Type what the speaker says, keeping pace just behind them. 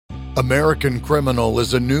American Criminal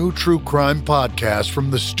is a new true crime podcast from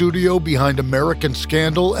the studio behind American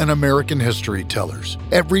Scandal and American History Tellers.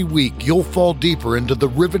 Every week, you'll fall deeper into the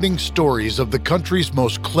riveting stories of the country's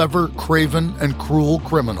most clever, craven, and cruel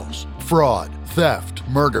criminals. Fraud, theft,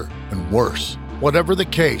 murder, and worse. Whatever the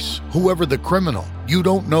case, whoever the criminal, you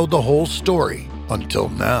don't know the whole story until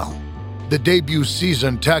now. The debut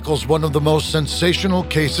season tackles one of the most sensational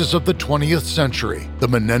cases of the 20th century, the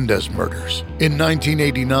Menendez murders. In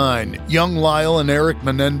 1989, young Lyle and Eric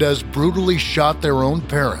Menendez brutally shot their own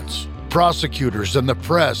parents. Prosecutors and the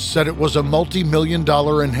press said it was a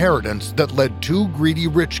multi-million-dollar inheritance that led two greedy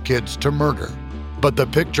rich kids to murder. But the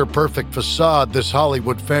picture-perfect facade this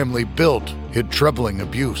Hollywood family built hid troubling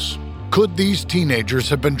abuse. Could these teenagers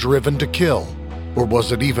have been driven to kill? Or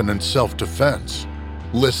was it even in self-defense?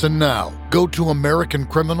 Listen now. Go to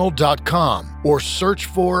AmericanCriminal.com or search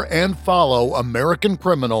for and follow American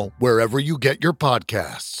Criminal wherever you get your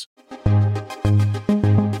podcasts.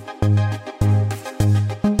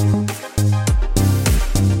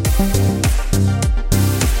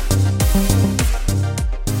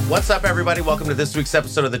 What's up, everybody? Welcome to this week's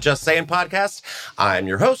episode of the Just Saying podcast. I'm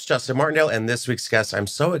your host, Justin Martindale, and this week's guest, I'm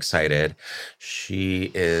so excited.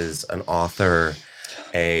 She is an author,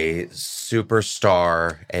 a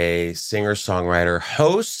superstar, a singer-songwriter,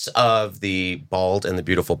 host of the Bald and the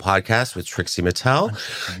Beautiful podcast with Trixie Mattel.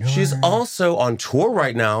 She's also on tour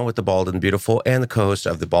right now with the Bald and the Beautiful and the co-host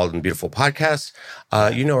of the Bald and the Beautiful podcast.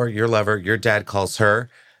 You know her, your lover, your dad calls her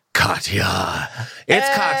Katya. It's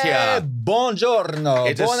Katya. Buongiorno.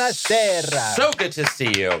 It is Buonasera. so good to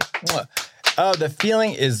see you. Oh, the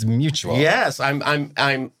feeling is mutual. Yes,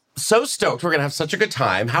 I'm so stoked. We're gonna have such a good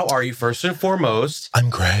time. How are you, first and foremost? I'm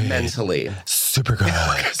great. Mentally. Super good.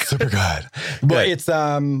 Super good. Well, it's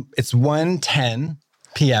 1:10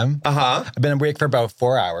 p.m. I've been awake for about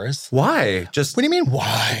 4 hours. Why? What do you mean,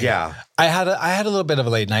 why? Yeah. I had a little bit of a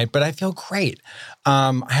late night, but I feel great.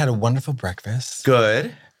 I had a wonderful breakfast.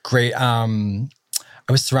 Good. Great. I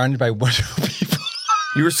was surrounded by wonderful people.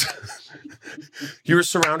 You were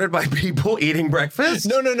surrounded by people eating breakfast?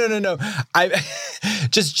 No. I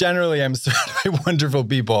just generally I'm surrounded by wonderful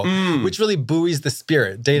people, which really buoys the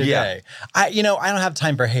spirit day to day. I don't have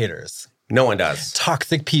time for haters. No one does.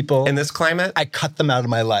 Toxic people. In this climate? I cut them out of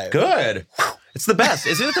my life. Good. It's the best.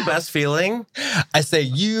 Isn't it the best feeling? I say,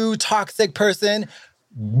 you toxic person.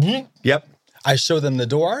 Yep. I show them the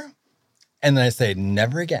door. And then I say,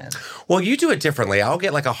 never again. Well, you do it differently. I'll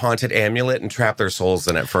get like a haunted amulet and trap their souls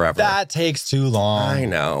in it forever. That takes too long. I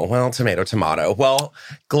know. Well, tomato. Well,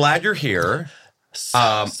 glad you're here.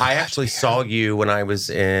 I actually saw you when I was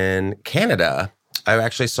in Canada. I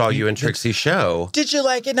actually saw you in Trixie's show. Did you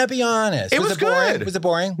like it? Now be honest. Was it good. Boring? Was it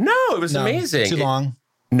boring? No, it was amazing. Too long?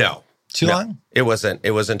 No. Too long? It wasn't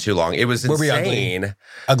too long. It was insane. Were we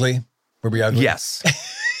ugly? Were we ugly? Yes.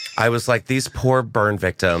 I was like, these poor burn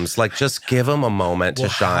victims, like, just give them a moment to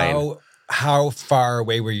shine. How far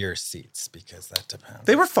away were your seats? Because that depends.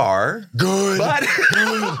 They were far. Good. But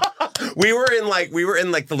we were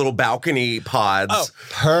in the little balcony pods. Oh,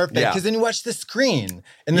 perfect. Yeah. Because then you watch the screen,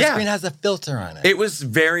 and the screen has a filter on it. It was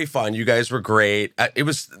very fun. You guys were great. It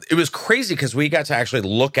was crazy because we got to actually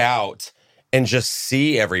look out and just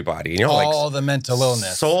see everybody. All the mental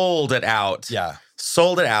illness. Sold it out. Yeah.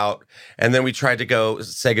 Sold it out. And then we tried to go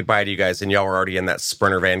say goodbye to you guys, and y'all were already in that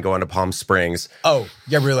Sprinter van going to Palm Springs. Oh,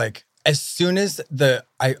 yeah, we were like, as soon as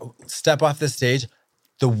I step off the stage,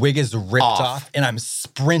 the wig is ripped off and I'm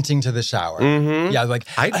sprinting to the shower. Mm-hmm. Yeah, like,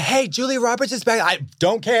 hey, Julia Roberts is back. I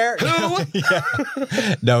don't care. Who?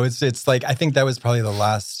 No, it's like, I think that was probably the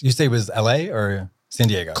last, you say it was LA or San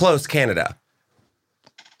Diego? Close, Canada.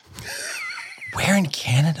 Where in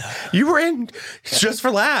Canada? You were in Just for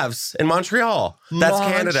Laughs in Montreal. That's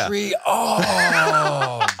Canada.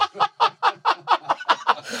 Montreal.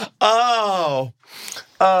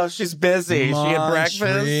 Oh, she's busy. She had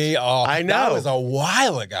breakfast. I know. That was a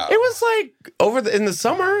while ago. It was like in the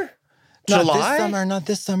summer. July? Not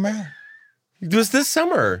this summer. It was this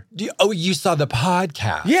summer. You saw the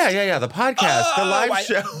podcast. Yeah. The podcast, the live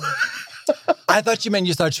show. I thought you meant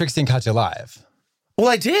you saw Trixie and Katya live. Well,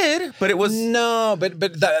 I did, but it was... No, but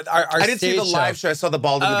our I didn't see the live show. I saw the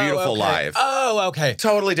Bald and the Beautiful live. Oh, okay.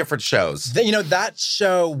 Totally different shows. That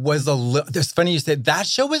show was a little... It's funny you said that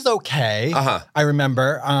show was okay. I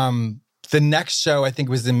remember. The next show, I think,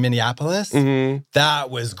 was in Minneapolis. Mm-hmm. That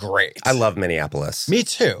was great. I love Minneapolis. Me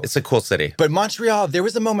too. It's a cool city. But Montreal, there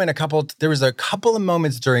was a couple of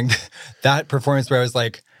moments during that performance where I was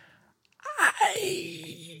like,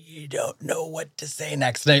 I don't know what to say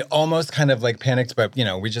next. And I almost kind of like panicked, but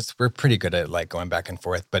we're pretty good at like going back and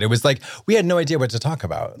forth. But it was like, we had no idea what to talk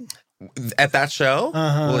about. At that show?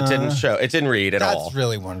 Well, it didn't show. It didn't read at all. That's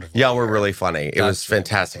really wonderful. Y'all were really funny. It was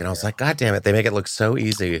fantastic. And I was like, God damn it. They make it look so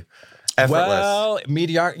easy. Effortless. Well,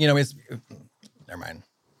 it's... Never mind.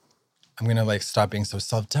 I'm going to stop being so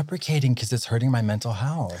self-deprecating because it's hurting my mental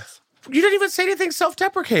health. You didn't even say anything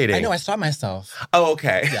self-deprecating. I know. I stopped myself. Oh,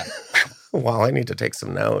 okay. Yeah. Well, I need to take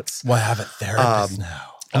some notes. Well, I have a therapist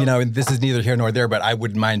now. This is neither here nor there, but I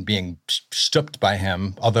wouldn't mind being stooped by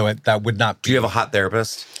him, although that would not be... Do you have a hot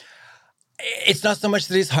therapist? It's not so much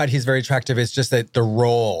that he's hot, he's very attractive. It's just that the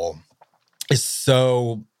role is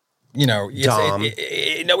so, Dumb.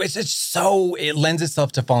 It's just so, it lends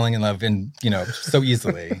itself to falling in love so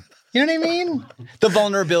easily. You know what I mean? The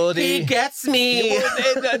vulnerability. He gets me.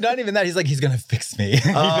 Well, not even that. He's like, he's going to fix me.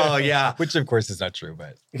 Oh, yeah. Which, of course, is not true,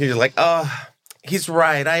 but... He's like, he's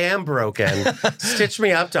right. I am broken. Stitch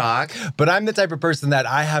me up, doc. But I'm the type of person that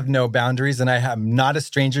I have no boundaries, and I am not a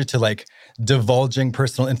stranger to, divulging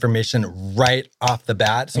personal information right off the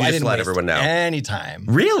bat. So I didn't let waste everyone know. any time.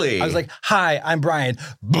 Really? I was like, hi, I'm Brian.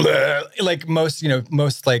 Blah. Most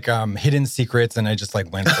hidden secrets, and I just,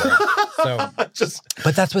 went for it. So,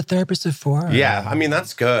 but that's what therapists are for. Yeah, I mean,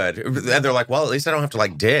 that's good. And they're like, well, at least I don't have to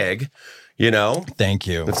dig, Thank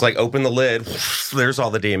you. It's like, open the lid. There's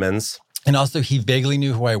all the demons. And also, he vaguely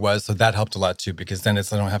knew who I was, so that helped a lot too, because then I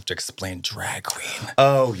don't have to explain drag queen.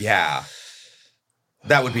 Oh, yeah.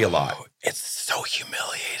 That would be a lot. It's so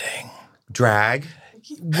humiliating. Drag?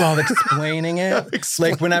 Well, explaining it.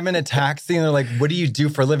 When I'm in a taxi and they're like, what do you do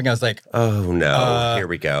for a living? I was like, oh, no. Here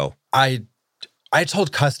we go. I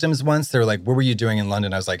told customs once, they were like, what were you doing in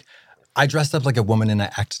London? I was like, I dressed up like a woman and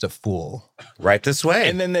I acted a fool. Right this way.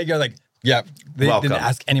 And then they go yeah, they didn't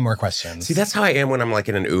ask any more questions. See, that's how I am when I'm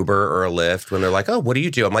in an Uber or a Lyft, when they're like, oh, what do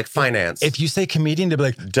you do? I'm like, finance. If you say comedian, they'll be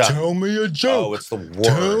like, tell me a joke. Oh, it's the worst.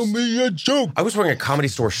 Tell me a joke. I was wearing a Comedy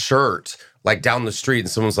Store shirt, down the street, and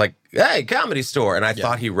someone's like, hey, Comedy Store. And I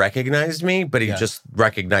thought he recognized me, but he just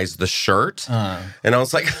recognized the shirt. And I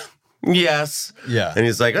was like... Yes. Yeah. And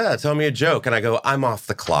he's like, tell me a joke. And I go, I'm off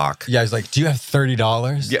the clock. Yeah, he's like, do you have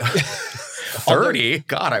 $30? Yeah. 30?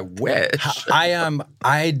 God, I wish.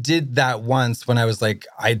 I did that once when I was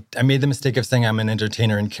I made the mistake of saying I'm an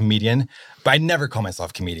entertainer and comedian, but I never call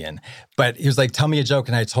myself comedian. But he was like, tell me a joke.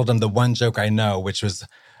 And I told him the one joke I know, which was,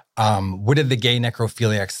 what did the gay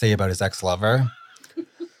necrophiliac say about his ex-lover?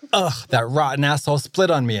 Ugh, that rotten asshole split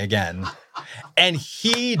on me again. And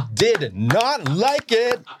he did not like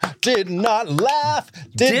it, did not laugh,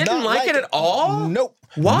 Didn't like it at all? Nope.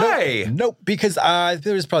 Why? Nope, because it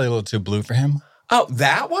was probably a little too blue for him. Oh,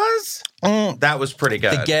 that was? That was pretty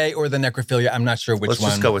good. The gay or the necrophilia, I'm not sure which one. Let's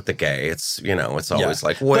just go with the gay. It's, it's always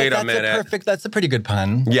wait a minute. That's a pretty good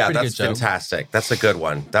pun. Yeah, pretty that's fantastic. That's a good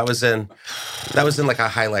one. That was in a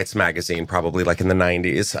highlights magazine, probably in the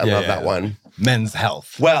 90s. I love that one. Men's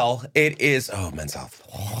Health. Well, it is, Men's Health.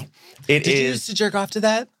 Did you used to jerk off to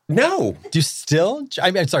that? No. Do you still?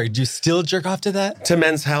 I'm sorry. Do you still jerk off to that? To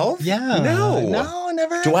Men's Health? Yeah. No,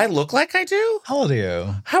 never. Do I look like I do? How old are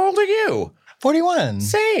you? How old are you? 41.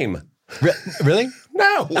 Same. Really?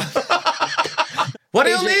 No. What do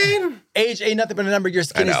you mean? Age ain't nothing but a number. Your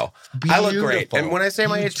skin is beautiful. I look great. And when I say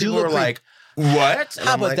my age, people are like, what?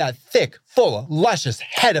 How about that thick, full, luscious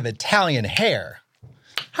head of Italian hair?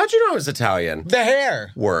 How'd you know I was Italian? The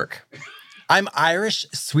hair. Work. I'm Irish,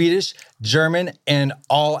 Swedish, German, and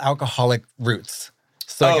all alcoholic roots.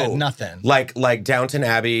 So I got nothing. Like Downton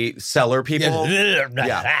Abbey cellar people? Yeah.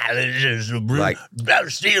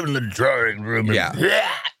 Stealing the drawing room. Yeah.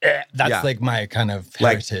 That's my kind of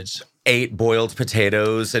heritage. 8 boiled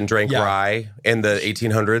potatoes and drank rye in the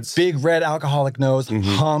 1800s. Big red alcoholic nose,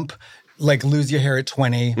 hump, lose your hair at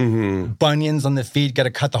 20, bunions on the feet, got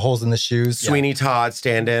to cut the holes in the shoes. Sweeney Todd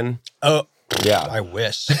stand-in. Oh, yeah. I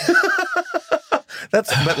wish. But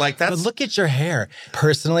look at your hair.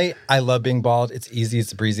 Personally, I love being bald. It's easy,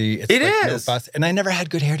 it's breezy. It is. No fuss. And I never had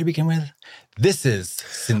good hair to begin with. This is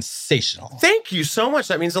sensational. Thank you so much.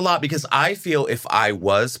 That means a lot because I feel if I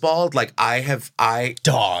was bald,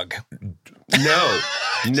 Dog.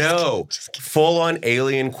 No. Full on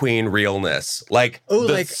alien queen realness.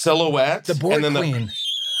 The silhouette. The boy queen.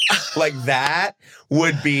 That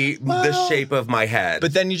would be the shape of my head.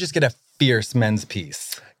 But then you just get a fierce men's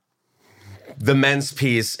piece. The men's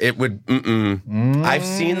piece, it would, I've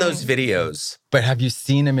seen those videos. But have you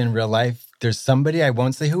seen him in real life? There's somebody, I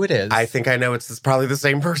won't say who it is. I think I know it's probably the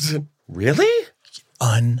same person. Really?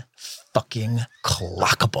 Unfucking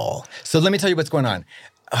clockable. So let me tell you what's going on.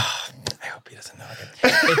 Oh, I hope he doesn't know.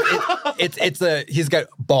 He's got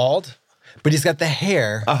bald, but he's got the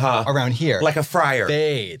hair around here. Like a friar.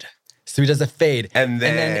 Fade. So he does a fade. And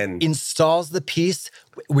then installs the piece,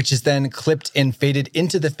 which is then clipped and faded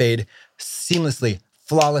into the fade seamlessly,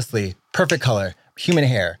 flawlessly, perfect color, human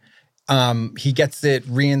hair. He gets it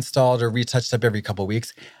reinstalled or retouched up every couple of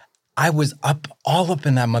weeks. I was all up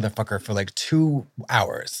in that motherfucker for like 2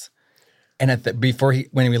 hours. And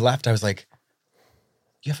when we left, I was like,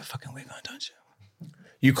 you have a fucking wig on, don't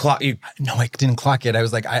you? No, I didn't clock it. I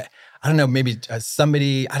was like, I don't know, maybe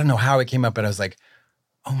somebody, I don't know how it came up, but I was like,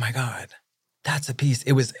 oh my God, that's a piece.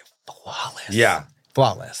 It was flawless. Yeah.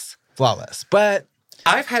 Flawless. But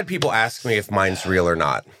I've had people ask me if mine's real or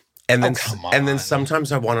not. And then, come on. and then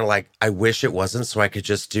sometimes I want to I wish it wasn't so I could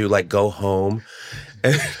just do go home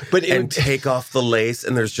and take off the lace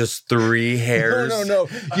and there's just 3 hairs. No.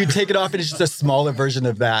 You take it off and it's just a smaller version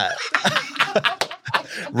of that.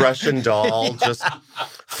 Russian doll, just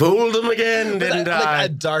fooled him again, didn't I? Like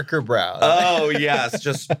a darker brown. Oh, yes,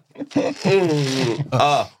 just...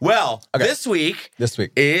 This week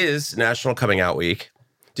is National Coming Out Week.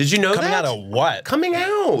 Did you know Coming that? out of what? Coming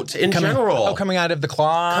out in general. Oh, coming out of the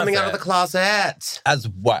closet. Coming out of the closet. As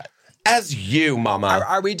what? As you, mama.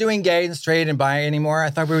 Are we doing gay and straight and bi anymore? I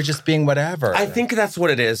thought we were just being whatever. I think that's what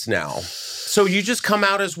it is now. So you just come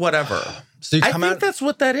out as whatever. So you come I think that's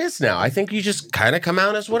what that is now. I think you just kind of come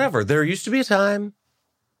out as whatever. There used to be a time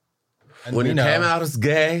when you came out as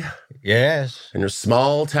gay. Yes. In your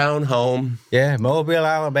small town home. Yeah, Mobile,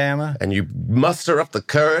 Alabama. And you muster up the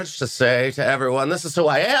courage to say to everyone, this is who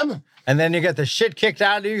I am. And then you get the shit kicked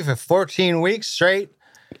out of you for 14 weeks straight.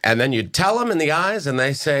 And then you tell them in the eyes and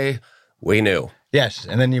they say, we knew. Yes.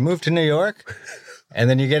 And then you move to New York and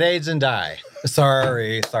then you get AIDS and die.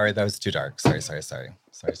 Sorry, that was too dark. Sorry.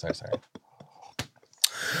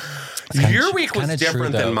 Your week was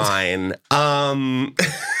different than mine.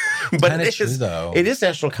 But it is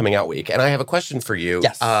National Coming Out Week. And I have a question for you.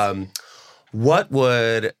 Yes. What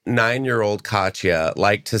would 9-year-old Katya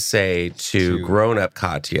like to say to grown-up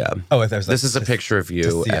Katya? Oh, this is a picture of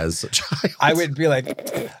you as a child. I would be like,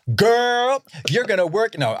 girl, you're going to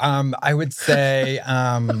work. No, I would say,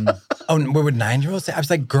 what would 9-year-olds say? I was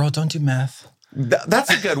like, girl, don't do meth. That's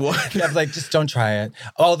a good one. I was like, just don't try it.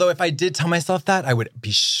 Although if I did tell myself that, I would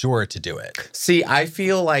be sure to do it. See, I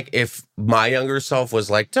feel like if my younger self was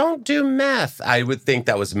like, don't do meth, I would think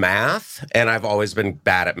that was math. And I've always been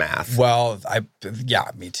bad at math. Well,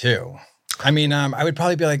 me too. I mean, I would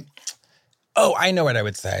probably be like, oh, I know what I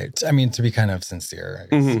would say. I mean, to be kind of sincere,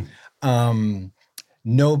 I guess. Mm-hmm.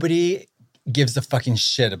 Nobody gives a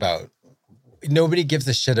shit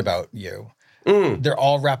about you. They're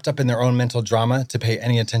all wrapped up in their own mental drama to pay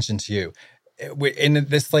any attention to you. And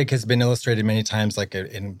this has been illustrated many times,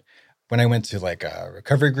 when I went to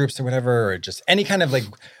recovery groups or whatever, or just any kind of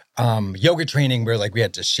yoga training where we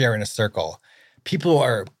had to share in a circle. People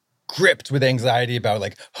are gripped with anxiety about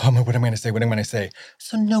what am I going to say?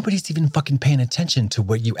 So nobody's even fucking paying attention to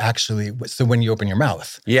what you actually. So when you open your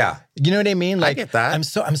mouth, yeah, you know what I mean. I get that. I'm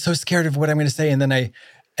so scared of what I'm going to say, and then I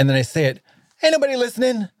say it. Ain't nobody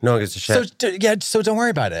listening. No one gives a shit. So don't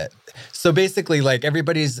worry about it. So basically,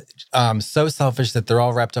 everybody's so selfish that they're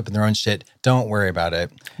all wrapped up in their own shit. Don't worry about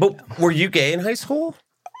it. But were you gay in high school?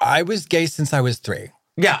 I was gay since I was 3.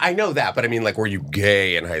 Yeah, I know that. But I mean, were you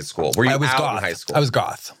gay in high school? Were you out goth. in high school? I was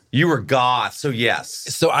goth. You were goth, so yes.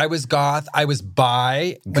 So I was goth. I was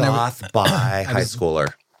bi. Goth, bi, high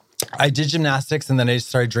schooler. I did gymnastics, and then I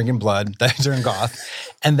started drinking blood. Then I turned goth.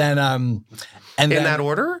 And then... in that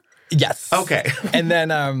order? Yes. Okay. And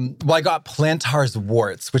then, I got plantar's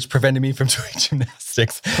warts, which prevented me from doing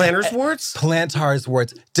gymnastics. Plantar's warts? Plantar's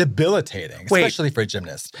warts. Debilitating, especially for a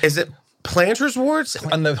gymnast. Is it plantar's warts?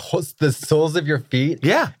 On the soles of your feet?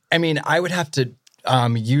 Yeah. I mean, I would have to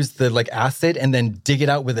use the acid and then dig it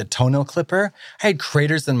out with a toenail clipper. I had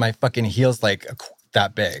craters in my fucking heels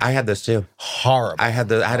that big. I had those too. Horrible. I had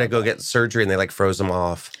to go get surgery and they froze them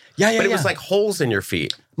off. Yeah. But it was holes in your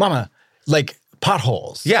feet. Mama,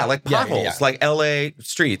 potholes. Yeah, potholes, like LA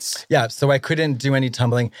streets. Yeah, so I couldn't do any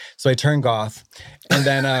tumbling. So I turned goth. And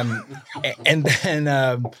then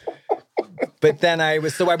but then I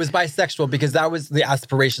was bisexual because that was the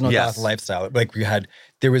aspirational goth lifestyle.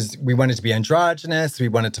 We wanted to be androgynous, we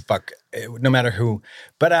wanted to fuck no matter who.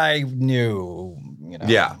 But I knew,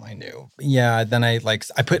 I knew. Yeah, then I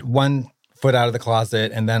put one foot out of the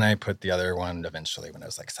closet, and then I put the other one eventually when I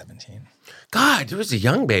was 17. God, it was a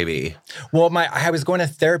young baby. Well, I was going to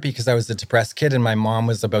therapy because I was a depressed kid, and my mom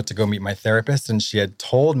was about to go meet my therapist, and she had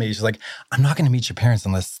told me, she's like, I'm not going to meet your parents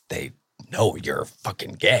unless they know you're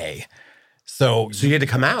fucking gay. So you had to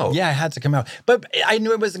come out? Yeah, I had to come out. But I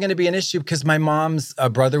knew it wasn't going to be an issue because my mom's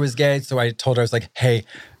brother was gay, so I told her, I was like, hey,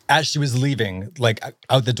 as she was leaving, like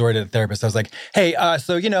out the door to the therapist, I was like, "Hey,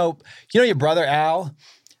 so you know your brother Al,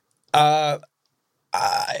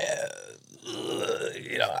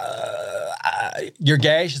 you're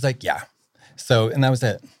gay?" She's like, "Yeah." So, and that was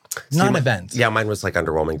it. Non-event. Yeah, mine was like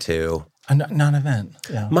underwhelming too. A non-event.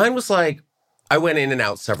 Yeah. Mine was like, I went in and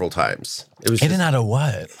out several times. It was in and out of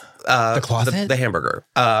what? The closet? The hamburger.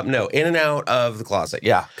 No, in and out of the closet.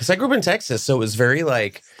 Yeah, because I grew up in Texas, so it was very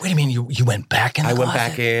like. Wait a minute, you went back in the closet? I went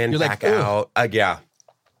back in, back out. Yeah.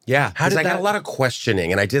 Yeah, because I got a lot of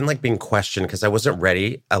questioning, and I didn't like being questioned because I wasn't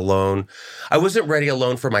ready alone. I wasn't ready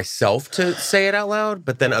alone for myself to say it out loud,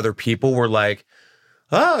 but then other people were like,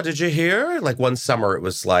 "Oh, did you hear?" Like one summer, it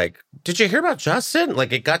was like, "Did you hear about Justin?"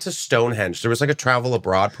 Like it got to Stonehenge. There was like a travel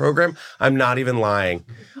abroad program. I'm not even lying.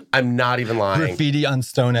 Graffiti on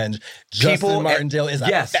Stonehenge. Justin Martindale is a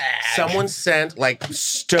bag. Someone sent like a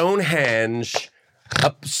Stonehenge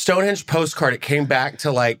postcard. It came back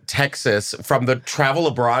to like Texas from the travel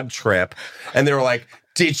abroad trip, and they were like,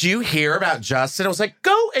 "Did you hear about Justin?" I was like,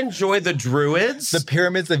 "Go enjoy the Druids." The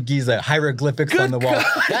pyramids of Giza, hieroglyphics on the wall.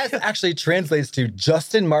 That actually translates to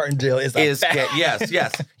Justin Martindale is a bag.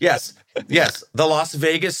 Yes. The Las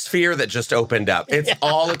Vegas sphere that just opened up. It's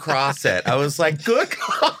all across it. I was like, good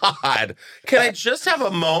God. Can I just have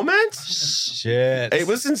a moment? Shit. It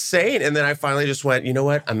was insane. And then I finally just went, you know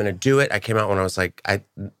what? I'm going to do it. I came out when I was like,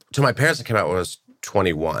 to my parents, I came out when I was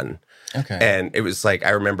 21. Okay. And it was like, I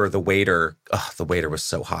remember the waiter was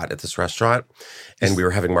so hot at this restaurant. And we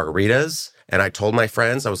were having margaritas. And I told my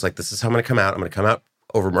friends, I was like, this is how I'm going to come out. I'm going to come out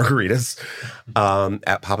over margaritas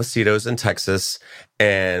at Papacitos in Texas.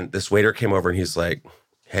 And this waiter came over and he's like,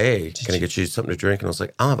 "Hey, can I get you something to drink?" And I was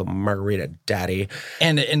like, "I'll have a margarita, daddy."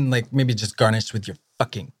 And like maybe just garnished with your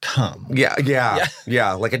fucking cum. Yeah.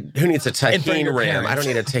 Like who needs a tahini rim? I don't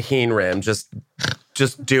need a tahini rim. Just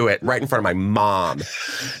do it right in front of my mom.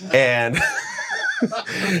 And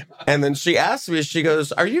and then she asked me, she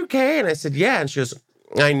goes, "Are you gay?" And I said, "Yeah." And she goes,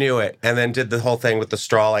 "I knew it." And then did the whole thing with the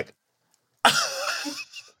straw, like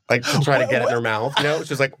to try to get it in her mouth, you know?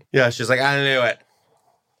 She's like, "I knew it."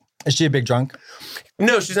 Is she a big drunk?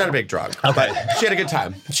 No, she's not a big drunk. Okay. But she had a good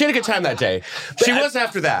time. She had a good time that day. She was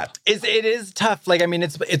after that. It is tough. Like, I mean,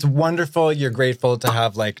 it's wonderful. You're grateful to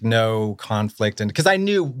have like no conflict. And because I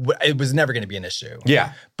knew it was never going to be an issue.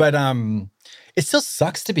 Yeah. But it still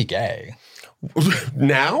sucks to be gay.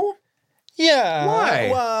 Now? Yeah. Why?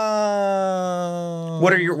 Well,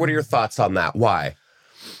 What are your thoughts on that? Why?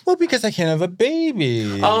 Well, because I can't have a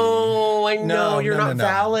baby. Oh, I know. You're not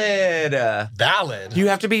valid. Valid? You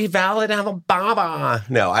have to be valid to have a baba.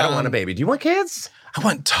 No, I don't want a baby. Do you want kids? I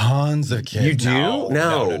want tons of kids. You do?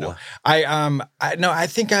 No. I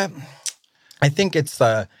think it's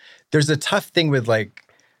there's a tough thing with like,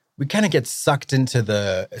 we kind of get sucked into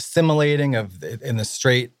the assimilating in the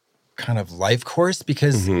straight kind of life course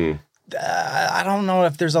because I don't know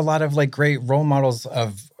if there's a lot of like great role models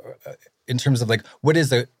in terms of like, what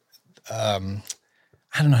is I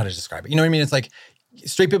don't know how to describe it. You know what I mean? It's like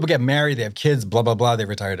straight people get married, they have kids, blah, blah, blah, they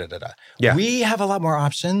retire, da, da, da. Yeah. We have a lot more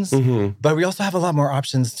options, but we also have a lot more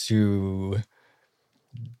options to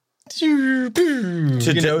like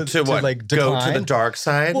go to the dark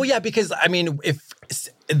side. Well, yeah, because I mean,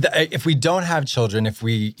 if we don't have children, if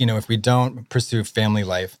we don't pursue family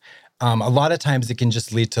life, a lot of times it can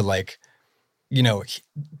just lead to like,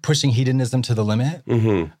 pushing hedonism to the limit,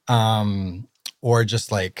 or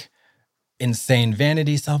just like insane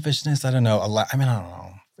vanity, selfishness. I don't know. I don't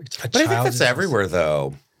know. But I think that's everywhere,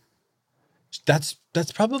 though. That's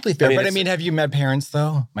probably fair. I mean, have you met parents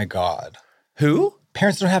though? My God, who?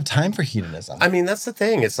 Parents don't have time for hedonism. I mean, that's the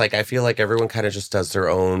thing. It's like I feel like everyone kind of just does their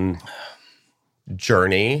own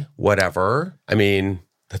journey, whatever. I mean.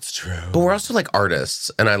 That's true. But we're also like artists,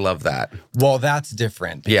 and I love that. Well, that's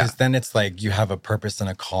different because then it's like you have a purpose and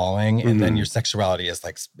a calling, and then your sexuality is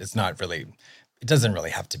like, it doesn't really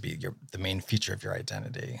have to be the main feature of your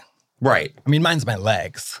identity. Right. I mean, mine's my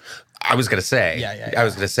legs. I was going to say. Yeah. I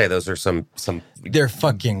was going to say those are some They're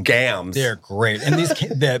fucking gams. They're great. And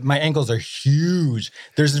my ankles are huge.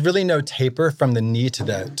 There's really no taper from the knee to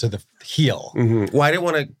the heel. Well, I didn't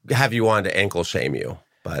want to have you on to ankle shame you,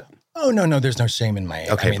 but... Oh, no, there's no shame in my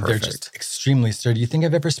ankle. Okay, they're just extremely sturdy. You think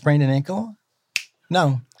I've ever sprained an ankle?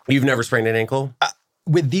 No. You've never sprained an ankle?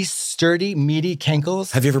 With these sturdy, meaty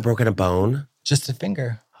cankles? Have you ever broken a bone? Just a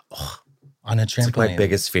finger. On a trampoline. It's like my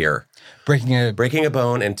biggest fear. Breaking a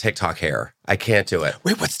bone and TikTok hair. I can't do it.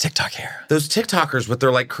 Wait, what's TikTok hair? Those TikTokers with their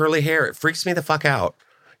like curly hair. It freaks me the fuck out.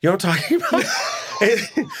 You know what I'm talking about?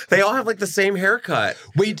 They all have like the same haircut.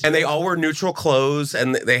 Wait. And they all wear neutral clothes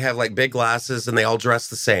and they have like big glasses and they all dress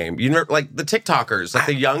the same. You know, like the TikTokers, like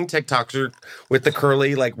the young TikTokers with the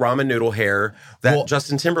curly like ramen noodle hair that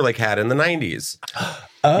Justin Timberlake had in the 90s.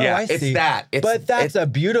 Oh, yeah, I see. It's that. But that's a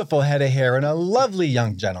beautiful head of hair and a lovely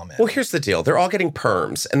young gentleman. Well, here's the deal. They're all getting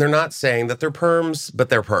perms, and they're not saying that they're perms, but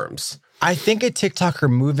they're perms. I think a TikToker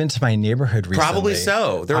moved into my neighborhood recently. Probably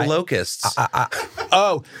so. They're locusts.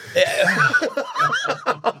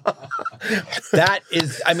 That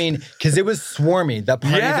is, I mean, because it was swarmy. The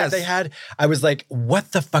party that they had, I was like,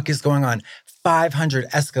 what the fuck is going on? 500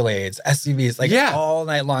 Escalades, SUVs, like all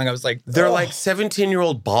night long. I was like, they're like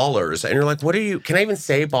 17-year-old ballers. And you're like, what are you, can I even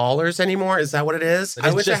say ballers anymore? Is that what it is?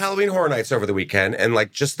 I went to Halloween Horror Nights over the weekend and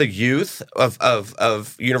like just the youth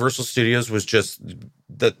of Universal Studios was just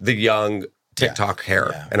the young TikTok hair.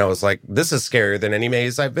 Yeah. And I was like, this is scarier than any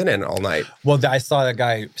maze I've been in all night. Well, I saw a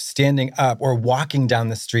guy standing up or walking down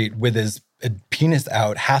the street with his penis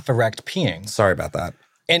out, half erect, peeing. Sorry about that.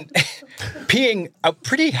 And peeing a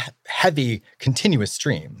pretty heavy, continuous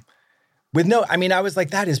stream. With no, I mean, I was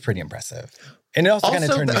like, that is pretty impressive. And it also kind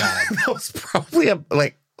of turned me on. That was probably a,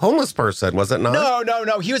 like, homeless person, was it not?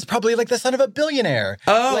 No. He was probably like the son of a billionaire.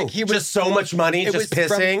 Oh, like he was just so much money, just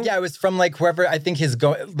pissing? It was from like whoever, I think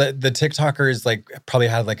the TikTokers like probably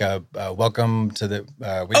had like a welcome to the...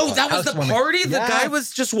 that was the party? The guy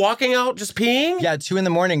was just walking out, just peeing? Yeah, 2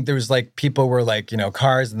 a.m, there was like, people were like, you know,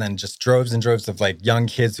 cars and then just droves and droves of like young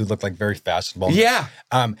kids who looked like very fashionable. Yeah.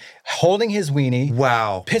 Holding his weenie.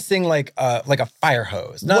 Wow. Pissing like a fire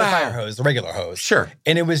hose. Not a fire hose, a regular hose. Sure.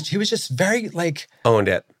 And he was just very like... Owned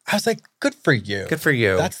it. I was like, good for you. Good for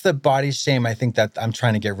you. That's the body shame I think that I'm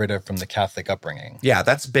trying to get rid of from the Catholic upbringing. Yeah,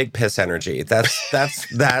 that's big piss energy. That is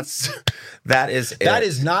it. That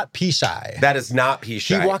is not pee shy. That is not pee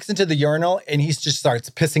shy. He walks into the urinal and he just starts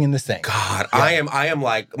pissing in the sink. God, yeah. I am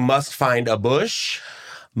like, must find a bush,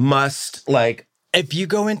 must like... If you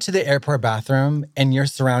go into the airport bathroom and you're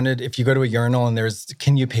surrounded, if you go to a urinal and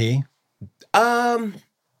can you pee?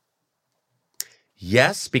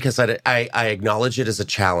 Yes, because I acknowledge it as a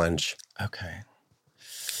challenge. Okay.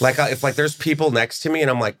 Like if like there's people next to me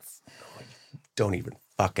and I'm like, don't even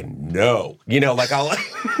fucking know. You know, like I'll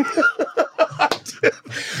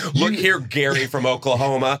look here, Gary from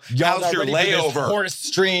Oklahoma. How's your layover? Horse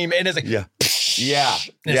stream and it's like yeah.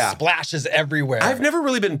 It splashes everywhere. I've never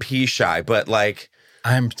really been pee shy, but like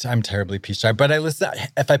I'm terribly pee shy. But I listen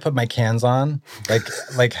if I put my cans on,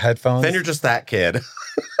 like headphones. Then you're just that kid.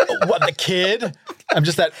 What, the kid? I'm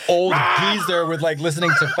just that old geezer with like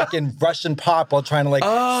listening to fucking Russian pop while trying to like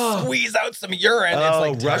squeeze out some urine. It's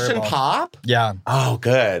like Russian pop? Yeah. Oh,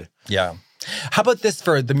 good. Yeah. How about this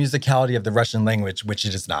for the musicality of the Russian language, which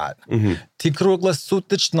it is not? Ty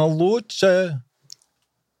kruglosutechno luche.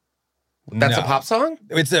 That's a pop song?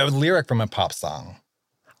 It's a lyric from a pop song.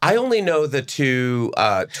 I only know the two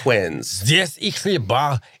twins. Здесь их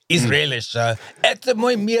хлеба израилища. Это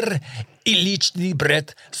мой мир и личный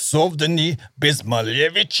бред, созданный без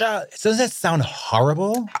Малевича. Doesn't that sound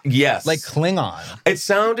horrible? Yes. Like Klingon. It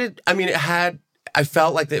sounded, I mean, I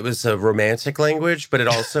felt like it was a romantic language, but it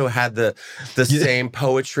also had the same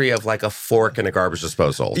poetry of like a fork in a garbage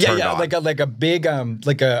disposal. Yeah, like a big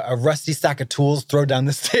like a rusty stack of tools throw down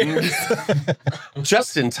the stairs.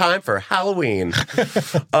 Just in time for Halloween.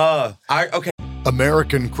 Okay.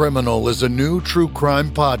 American Criminal is a new true crime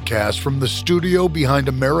podcast from the studio behind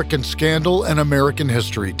American Scandal and American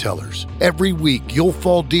History Tellers. Every week, you'll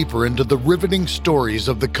fall deeper into the riveting stories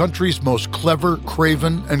of the country's most clever,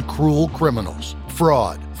 craven, and cruel criminals.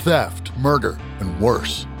 Fraud, theft, murder, and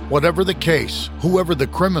worse. Whatever the case, whoever the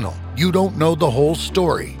criminal, you don't know the whole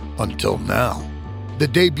story until now. The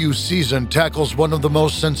debut season tackles one of the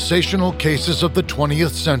most sensational cases of the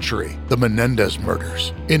 20th century, the Menendez murders.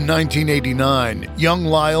 In 1989, young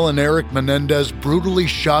Lyle and Eric Menendez brutally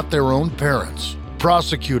shot their own parents.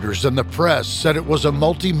 Prosecutors and the press said it was a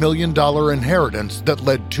multi-million-dollar inheritance that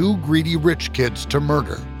led 2 greedy rich kids to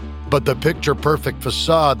murder. But the picture-perfect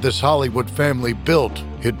facade this Hollywood family built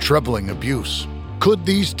hid troubling abuse. Could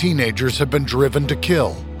these teenagers have been driven to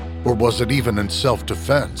kill? Or was it even in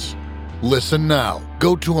self-defense? Listen now.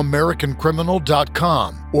 Go to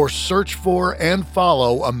AmericanCriminal.com or search for and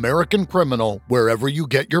follow American Criminal wherever you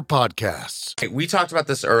get your podcasts. We talked about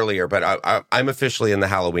this earlier, but I'm officially in the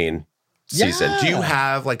Halloween season. Do you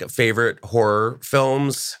have like favorite horror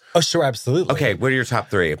films? Oh, sure, absolutely. Okay, what are your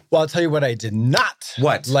top 3? Well, I'll tell you what I did not.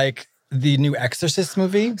 What? Like the new Exorcist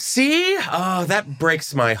movie. See? Oh, that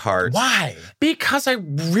breaks my heart. Why? Because I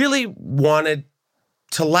really wanted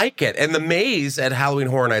to like it. And the maze at Halloween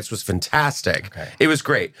Horror Nights was fantastic. Okay. It was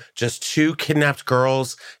great. Just 2 kidnapped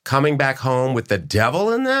girls coming back home with the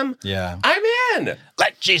devil in them. Yeah. I'm in.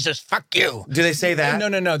 Let Jesus fuck you. Do they say that?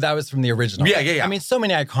 No. That was from the original. Yeah. I mean, so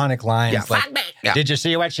many iconic lines. Yeah. Like, Fuck me. Yeah. Did you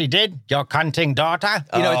see what she did? Your cunting daughter?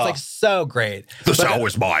 you know, it's like so great. The show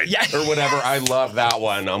is mine. Yeah. Or whatever. I love that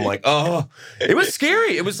one. I'm like, oh, it was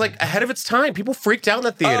scary. It was like ahead of its time. People freaked out in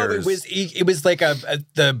the theaters. It was like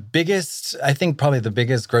the biggest, I think probably the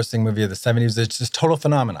biggest grossing movie of the 70s. It's just total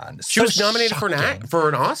phenomenon. She was nominated for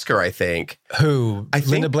an Oscar, I think. Who? I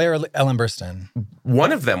think- Linda Blair or Ellen Burstyn?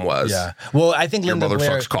 One of them was. Yeah. Well, I think Your Linda mother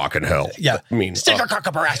Blair. sucks cock in hell. Yeah. I mean, Stick your cock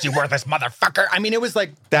up her ass, you worthless motherfucker. I mean, it was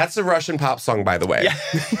like. that's a Russian pop song, by the way. Yeah.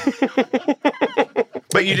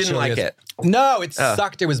 But you didn't Surely like is. it. No, it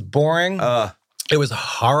sucked. It was boring. It was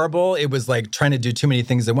horrible. It was like trying to do too many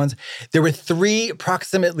things at once. There were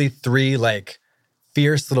approximately three, like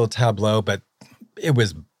fierce little tableau, but it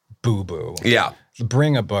was boo-boo. Yeah.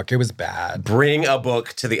 Bring a Book. It was bad. Bring a Book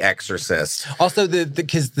to The Exorcist. Also,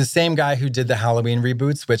 because the same guy who did the Halloween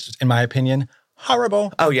reboots, which in my opinion,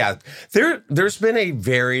 horrible. Oh yeah, there's been a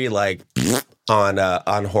very like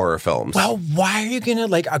on horror films. Well, why are you gonna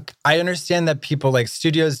like? I understand that people like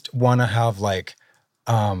studios want to have like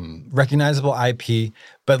recognizable IP,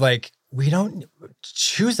 but like we don't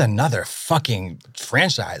choose another fucking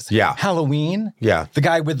franchise. Yeah. Halloween. Yeah. The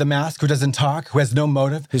guy with the mask who doesn't talk, who has no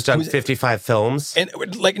motive, Who's done 55 films? and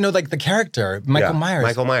like the character Michael Yeah, Myers.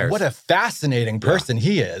 Michael Myers. What a fascinating person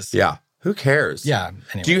he is. Yeah. Who cares? Yeah.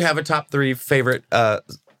 Anyways. Do you have a top 3 favorite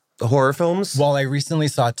horror films? Well, I recently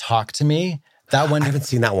saw Talk to Me. That one. I haven't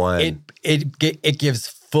seen that one. It gives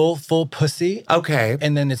full pussy. Okay.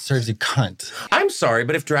 And then it serves you cunt. I'm sorry,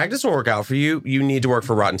 but if drag doesn't work out for you, you need to work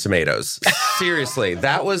for Rotten Tomatoes. Seriously,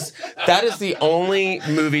 that is the only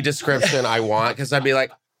movie description I want, because I'd be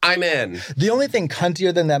like, I'm in. The only thing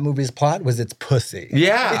cuntier than that movie's plot was its pussy.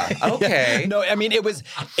 Yeah. Okay. No, I mean it was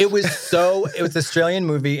Australian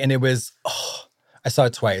movie, and it was I saw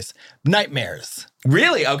it twice. Nightmares.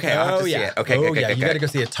 Really? Okay. I'll have to see yeah. it. Okay. Oh good, yeah. good, You got to good. go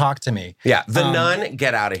see it. Talk to Me. Yeah. The Nun,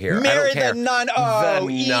 get out of here. I Marry don't care. the nun. Oh,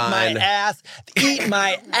 The eat Nun. my ass. Eat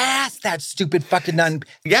my ass, that stupid fucking nun.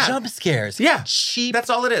 Yeah. Jump scares. Yeah. Cheap.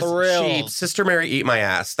 That's all it is. thrills. Cheap. Sister Mary, eat my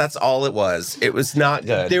ass. That's all it was. It was not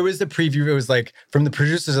good. There was a preview. It was like from the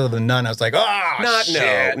producers of The Nun. I was like, oh,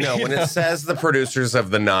 shit. No. You When know? it says the producers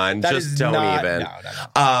of The Nun, That just is don't not- even.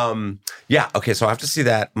 No. Yeah. Okay. So I have to see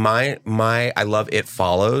that. I love It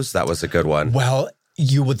Follows. That was a good one. Well,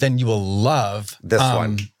 you will love This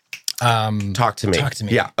one. Talk to me. Talk to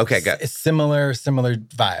Me. Yeah. Okay. Good. It's similar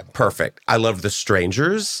vibe. Perfect. I love The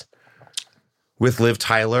Strangers with Liv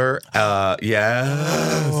Tyler.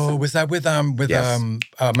 Yeah. Oh, was that with Yes.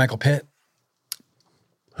 Michael Pitt?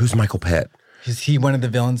 Who's Michael Pitt? Is he one of the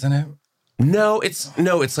villains in it? No, it's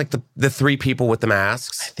like the 3 people with the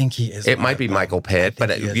masks. I think he is. It one might of be them. Michael Pitt, but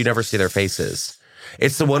he is. you never see their faces.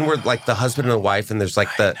 It's the one where like the husband and the wife, and there's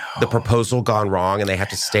like the proposal gone wrong, and they have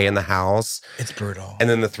to stay in the house. It's brutal. And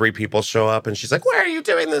then the 3 people show up, and she's like, "Why are you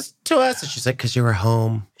doing this to us?" And she's like, "Because you were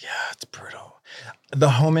home." Yeah, it's brutal. The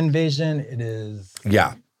home invasion. It is.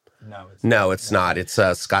 Yeah. No, It's not. It's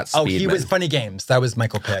Scott Speedman. Oh, he was Funny Games. That was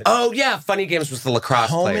Michael Pitt. Oh yeah, Funny Games was the lacrosse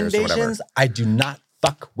Home players or whatever. invasions. I do not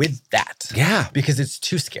fuck with that. Yeah. because it's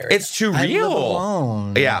too scary. It's too I real. live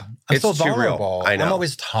alone. Yeah, I'm it's so too real. vulnerable. I know. I'm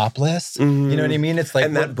always topless. You know what I mean? It's like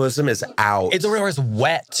And that bosom is out. it's always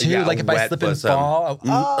wet too. Yeah, like if I wet slip bosom. and fall.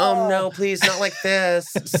 Oh no, please, not like this.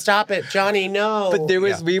 Stop it, Johnny, no. But there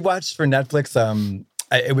was we watched for Netflix.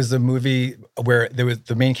 It was a movie where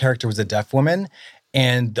the main character was a deaf woman,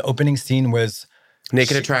 and the opening scene was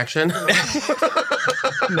Naked Attraction.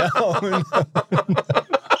 no.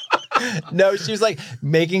 No, she was like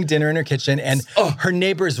making dinner in her kitchen, and her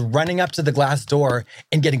neighbor's running up to the glass door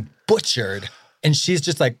and getting butchered. And she's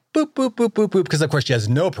just like, boop, boop, boop, boop, boop, because of course she has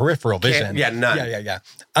no peripheral vision. Yeah, none. Yeah.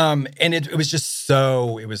 And it was just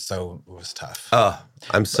it was tough. Oh,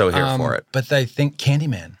 I'm so here for it. But I think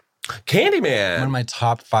Candyman, Candyman. one of my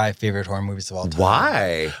top 5 favorite horror movies of all time.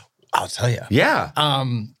 Why? I'll tell you. Yeah.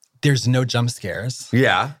 There's no jump scares.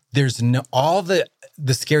 Yeah. There's no, all the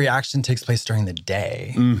scary action takes place during the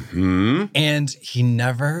day. Mm-hmm. And she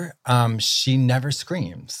never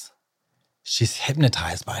screams. She's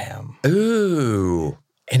hypnotized by him. Ooh.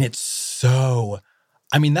 And it's so,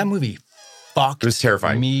 I mean, that movie fucked It was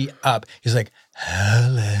terrifying. me up. He's like,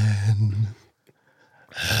 Helen.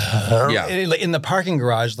 Yeah. And in the parking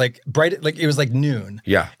garage, like bright, like it was like noon.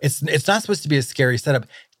 Yeah. It's not supposed to be a scary setup.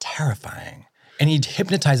 Terrifying. And he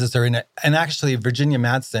hypnotizes her and actually Virginia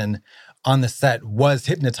Madsen on the set was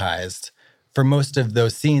hypnotized for most of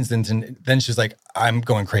those scenes. And then she was like, I'm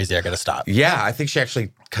going crazy. I got to stop. Yeah, I think she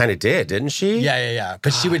actually kind of did, didn't she? Yeah.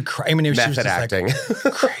 But she would cry. I mean, she was Method just acting.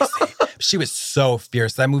 like crazy. She was so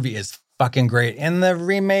fierce. That movie is fucking great. And the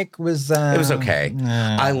remake was... it was okay.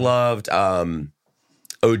 I loved OG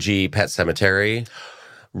Pet Sematary.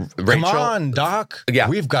 Rachel. Come on, Doc. Yeah.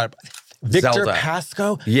 We've got Victor Zelda.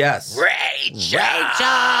 Pascoe. Yes. Rachel!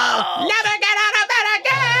 Never get out of bed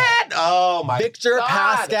again! Oh, my Victor God.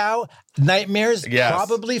 Pascoe. Nightmares Yes.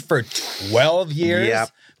 probably for 12 years. Yep.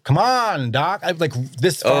 Come on, Doc. I'm like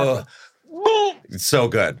this far. It's so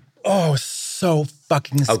good. Oh, so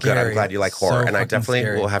fucking scary. Oh, good. I'm glad you like horror. So And I fucking definitely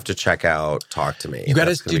scary. will have to check out Talk to Me. You got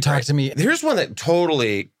That's to gonna do be Talk great. to Me. Here's one that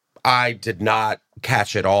totally I did not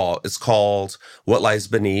catch at all. It's called What Lies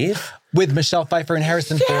Beneath. With Michelle Pfeiffer and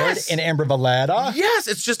Harrison Ford Yes. and Amber Valletta. Yes,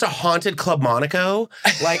 it's just a haunted Club Monaco.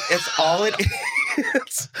 Like, it's all it is.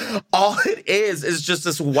 All it is just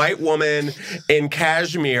this white woman in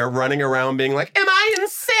cashmere running around being like, am I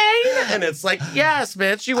insane? And it's like, yes,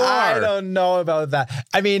 bitch, you are. I don't know about that.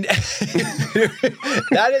 I mean,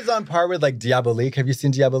 that is on par with like Diabolique. Have you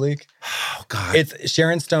seen Diabolique? Oh, God. It's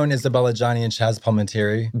Sharon Stone, Isabella Gianni, and Chaz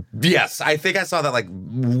Palminteri. Yes, I think I saw that like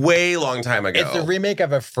way long time ago. It's a remake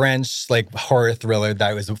of a French like horror thriller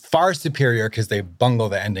that was far superior because they bungle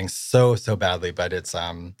the ending so badly. But it's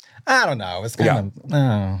I don't know. It's kind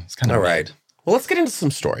of All right. Well, let's get into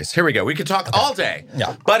some stories. Here we go. We could talk all day.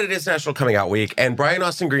 Yeah. But it is National Coming Out Week, and Brian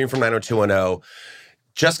Austin Green from 90210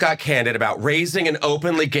 just got candid about raising an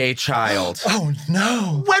openly gay child. Oh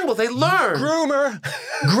no! When will they learn?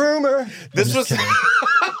 Groomer. This was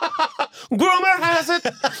Groomer has it.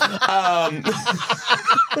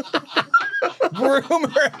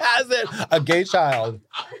 Groomer has it. A gay child.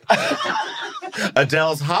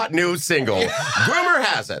 Adele's hot new single, Groomer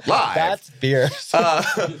Has It, live. That's fierce.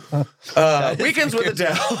 Weekends with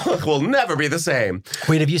Adele will never be the same.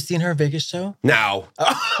 Wait, have you seen her Vegas show? Now.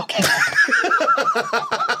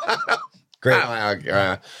 Great.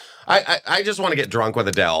 I just want to get drunk with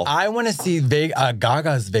Adele. I want to see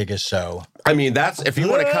Gaga's Vegas show. I mean, that's if you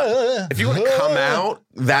want to come out,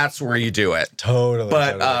 that's where you do it. Totally.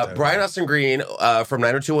 But Brian Austin Green from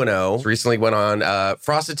 90210 recently went on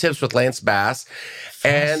Frosted Tips with Lance Bass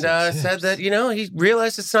and said that, he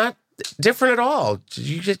realized it's not different at all.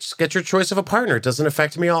 You just get your choice of a partner. It doesn't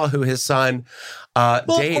affect me all who his son dates.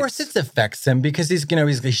 Of course it affects him because he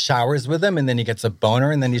showers with him and then he gets a boner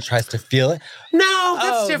and then he tries to feel it. No,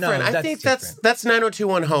 that's Oh, different. no, I that's think different. that's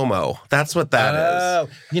 9021 homo. That's what that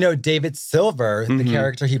is. David Silver, the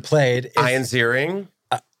character he played, is, Ian Ziering.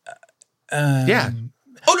 Yeah.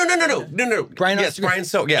 Oh, no. Brian yes, Austin Brian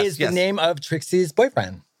So. Yes, is yes. the name of Trixie's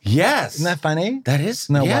boyfriend. Yes. Isn't that funny? That is,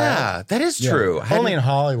 No, yeah, that is true. I Only in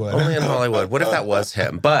hadn't- Hollywood. Only in Hollywood. What if that was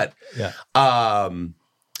him? But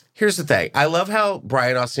here's the thing. I love how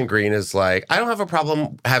Brian Austin Green is like, I don't have a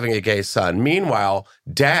problem having a gay son. Meanwhile,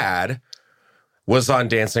 dad was on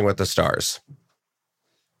Dancing with the Stars.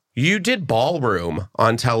 You did Ballroom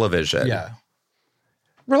on television. Yeah.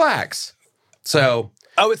 Relax. So...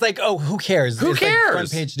 Oh, it's like, who cares? Who It's cares? Like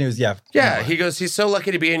front page news, yeah. Yeah, he goes, he's so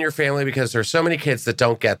lucky to be in your family because there's so many kids that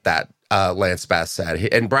don't get that, Lance Bass said.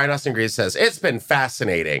 And Brian Austin Green says, it's been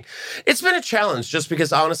fascinating. It's been a challenge just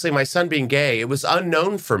because, honestly, my son being gay, it was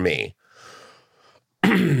unknown for me.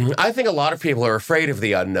 I think a lot of people are afraid of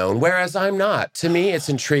the unknown, whereas I'm not. To me, it's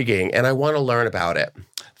intriguing, and I want to learn about it.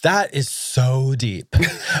 That is so deep.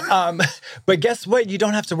 But guess what? You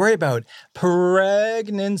don't have to worry about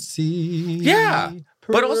pregnancy. Yeah.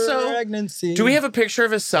 But also, pregnancy. do we have a picture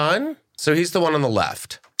of his son? So he's the one on the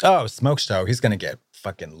left. Oh, smoke show. He's going to get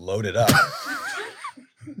fucking loaded up.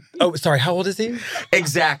 Oh, sorry. How old is he?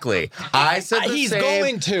 Exactly. I said the He's same.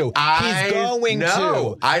 going to. He's going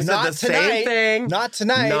No, to. I said Not the same tonight. thing. Not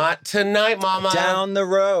tonight. Not tonight, mama. Down the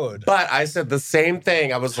road. But I said the same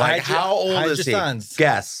thing. I was like, Hide your- how old hide is your he? sons.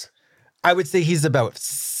 Guess. I would say he's about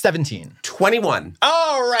 17. 21.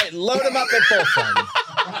 All right. Load him up at full fun.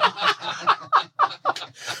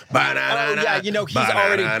 Oh, yeah, he's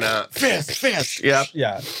already... Fist. Yep.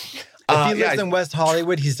 Yeah. If he lives in West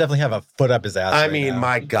Hollywood, he's definitely have a foot up his ass. I right mean, now.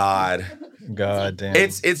 my God. God damn.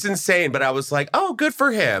 It's insane, but I was like, oh, good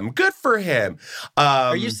for him. Good for him.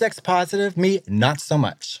 Are you sex positive? Me, not so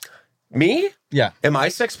much. Me? Yeah. Am I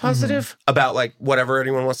sex positive about like whatever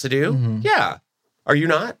anyone wants to do? Yeah. Are you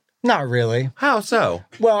not? Not really. How so?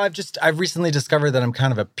 Well, I've recently discovered that I'm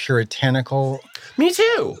kind of a puritanical. Me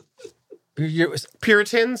too. you-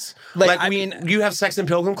 Puritans? Like, you have sex in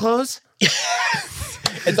pilgrim clothes?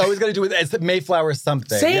 It's always got to do with it's Mayflower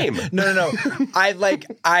something. Same. Yeah. No.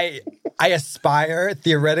 I aspire,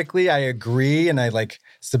 theoretically, I agree, and I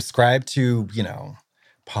subscribe to,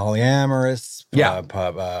 polyamorous, Yeah.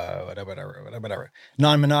 whatever,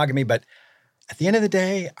 non-monogamy. But at the end of the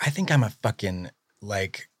day, I think I'm a fucking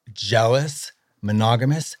like jealous,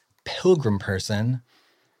 monogamous, pilgrim person.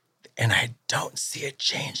 And I don't see it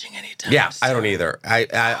changing anytime Yeah, soon. I don't either.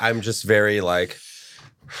 I'm just very like...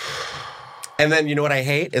 And then you know what I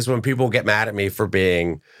hate is when people get mad at me for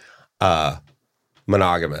being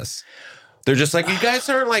monogamous. They're just like, you guys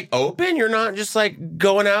aren't like open. You're not just like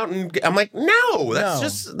going out and I'm like, no,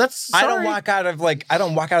 that's sorry. I don't walk out of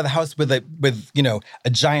the house with a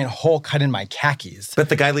giant hole cut in my khakis. But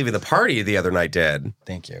the guy leaving the party the other night did.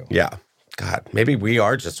 Thank you. Yeah. God, maybe we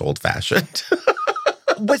are just old fashioned.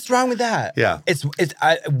 What's wrong with that? Yeah. It's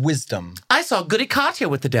wisdom. I saw Goody Katya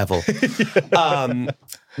with the devil.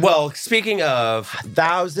 Well, speaking of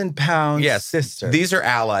 1,000-pound sister. These are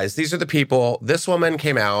allies. These are the people. This woman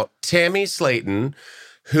came out. Tammy Slayton,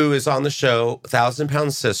 who is on the show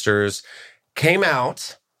 1,000-Pound Sisters, came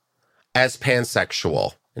out as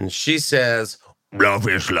pansexual. And she says, love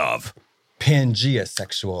is love. Pangea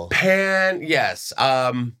sexual. Yes.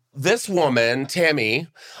 This woman, Tammy,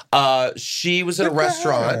 she was in a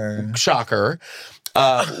restaurant, shocker,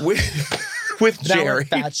 with Jerry.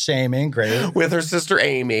 Fat shaming, great. With her sister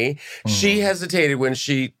Amy. She hesitated when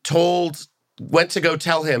she went to go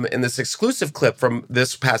tell him in this exclusive clip from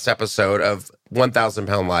this past episode of 1,000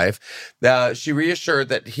 Pound Life, she reassured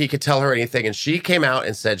that he could tell her anything, and she came out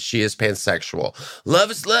and said she is pansexual.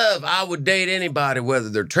 Love is love. I would date anybody, whether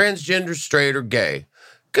they're transgender, straight, or gay.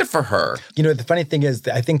 Good for her. You know, the funny thing is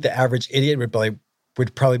that I think the average idiot would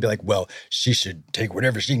probably be like, well, she should take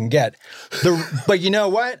whatever she can get. But you know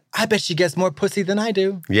what? I bet she gets more pussy than I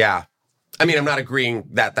do. Yeah. I mean, I'm not agreeing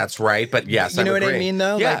that that's right, but yes, you know I'm what agreeing. I mean,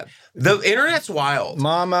 though? Yeah. Like, the internet's wild.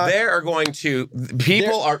 Mama. They are going to,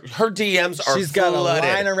 her DMs are She's got flooded.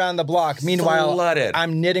 a line around the block. Meanwhile, Flooded.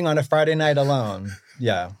 I'm knitting on a Friday night alone.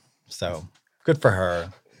 Yeah. So, good for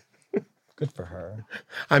her. Good for her.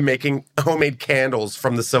 I'm making homemade candles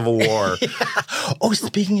from the Civil War. Oh,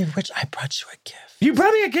 speaking of which, I brought you a gift. You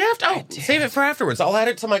brought me a gift? Oh, save it for afterwards. I'll add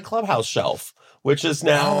it to my clubhouse shelf, which is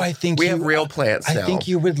now, I think we have real plants now. I think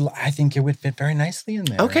it would fit very nicely in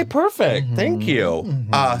there. Okay, perfect. Thank you.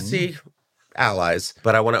 See, allies.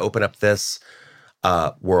 But I want to open up this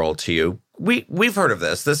world to you. We've heard of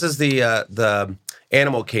this. This is the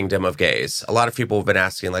animal kingdom of gays. A lot of people have been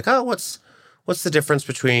asking, like, oh, what's the difference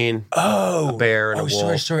between a bear and a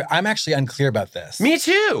wolf? Sure. I'm actually unclear about this. Me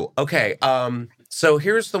too. Okay. So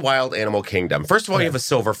here's the wild animal kingdom. First of all, you have a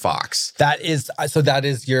silver fox. That is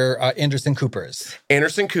your Anderson Coopers.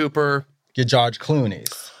 Anderson Cooper. Your George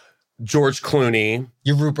Clooney's. George Clooney.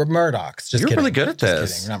 Your Rupert Murdoch's. Just You're kidding. really good at this.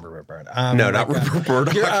 Just kidding. Not Rupert Murdoch. No, not Rupert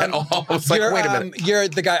Murdoch at all. I was like, wait a minute. You're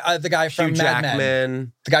the guy from Hugh Mad Jackman.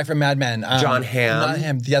 Men. The guy from Mad Men. John Hamm. Not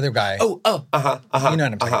him. The other guy. You know what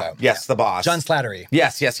I'm talking about. Yes, the boss. John Slattery.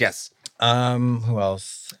 Yes. Who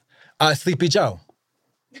else? Sleepy Joe.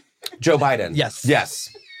 Joe Biden.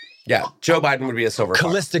 Yes. Yeah, Joe Biden would be a silver fox.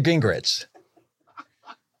 Callista Gingrich.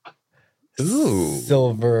 Ooh.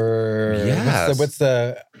 Silver. Yes.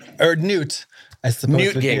 Or Newt, I suppose.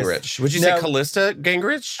 Newt Gingrich. Would you say Callista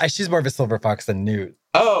Gingrich? She's more of a silver fox than Newt.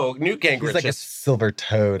 Oh, Newt Gingrich. He's like a silver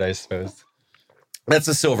toad, I suppose. That's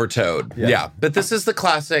a silver toad. Yeah. But this is the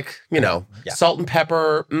classic, salt and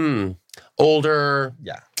pepper, older.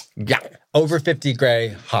 Yeah. Over 50 gray,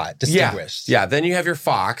 hot, distinguished. Yeah. Then you have your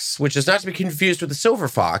fox, which is not to be confused with the silver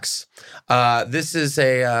fox. This is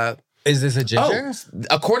a... Is this a ginger?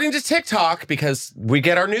 According to TikTok, because we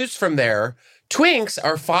get our news from there, twinks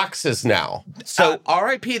are foxes now. So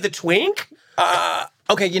R.I.P. the twink?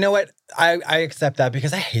 Okay, you know what? I accept that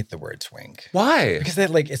because I hate the word twink. Why? Because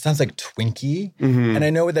it sounds like Twinkie. And I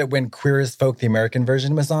know that when Queer as Folk, the American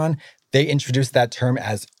version, was on, they introduced that term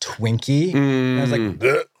as Twinkie. And I was like,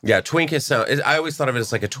 ugh. Yeah, twink is I always thought of it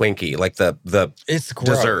as like a Twinkie, like the it's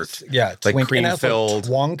gross. Dessert. Yeah, like twink. cream-filled.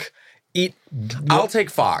 Twonk. I'll take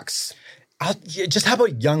fox. Just how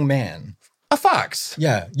about young man? A fox.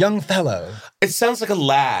 Yeah, young fellow. It sounds like a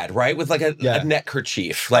lad, right? With like a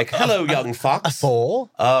neckerchief. Like, hello, young fox. A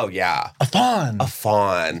foal? Oh, yeah. A fawn. A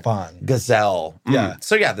fawn. Gazelle. Yeah.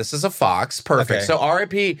 So, yeah, this is a fox. Perfect. Okay. So,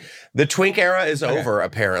 R.I.P. The twink era is over,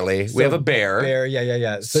 apparently. We have a bear. Bear,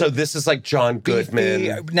 yeah. So this is like John Goodman.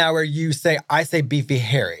 Beefy, now, I say Beefy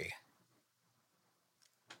Harry.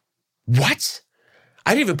 What?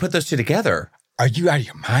 I didn't even put those two together. Are you out of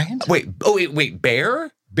your mind? Wait,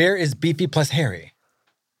 bear? Bear is Beefy plus Harry.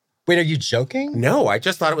 Wait, are you joking? No, I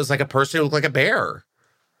just thought it was like a person who looked like a bear.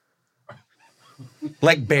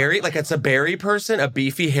 Like Barry? Like it's a berry person? A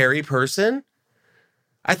beefy, hairy person?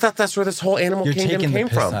 I thought that's where this whole animal kingdom came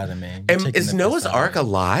from. Out of me. Is Noah's Ark a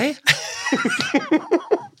lie?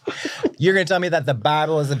 You're going to tell me that the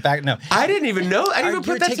Bible is in fact, no. I didn't even know. I didn't even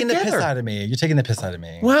put that You're taking together. the piss out of me. You're taking the piss out of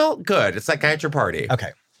me. Well, good. It's that guy at your party.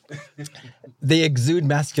 Okay. They exude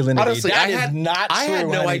masculinity. Honestly, that is not true. I had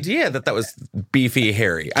no idea that was beefy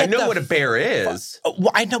hairy. I know what a bear is.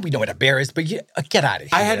 Well, I know we know what a bear is, but get out of here.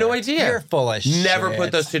 I had no idea. You're full of shit. Never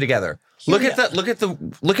put those two together. Look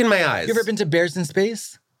in my eyes. You ever been to Bears in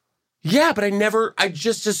Space? Yeah, but I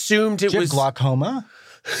just assumed it Do you was have glaucoma.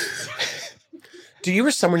 Do you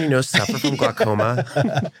or someone you know suffer from glaucoma?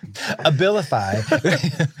 Abilify.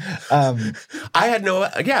 I had no,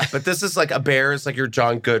 but this is like a bear. It's like your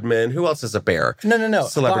John Goodman. Who else is a bear? No.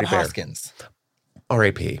 Celebrity Bob bear. Hoskins.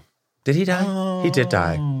 R.A.P. Did he die? He did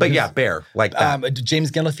die. But yeah, bear, like that.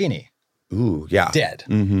 James Gandolfini. Ooh, yeah. Dead.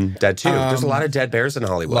 Mm-hmm. Dead too. There's a lot of dead bears in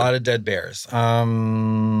Hollywood. A lot of dead bears.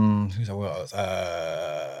 Who's else?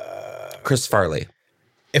 Chris Farley.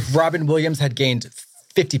 If Robin Williams had gained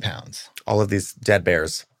 50 pounds. All of these dead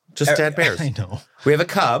bears. Just dead bears. I know. We have a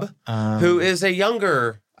cub who is a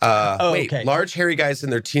younger, large hairy guys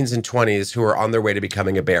in their teens and 20s who are on their way to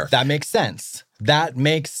becoming a bear. That makes sense.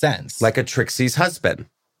 Like a Trixie's husband.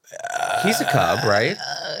 He's a cub, right?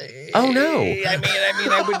 Oh no! I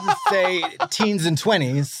mean, I wouldn't say teens and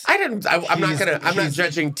 20s. I'm not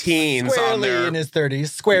judging teens on their in his 30s,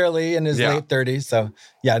 squarely in his late 30s. So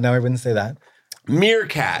yeah, no, I wouldn't say that.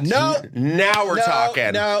 Meerkat. No. Now we're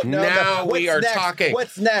talking. Now we are talking.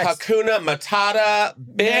 What's next? Hakuna Matata,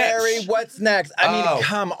 bitch. Mary, what's next? I mean,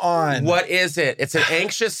 come on. What is it? It's an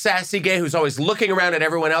anxious, sassy gay who's always looking around at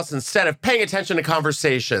everyone else instead of paying attention to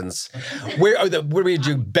conversations. What do we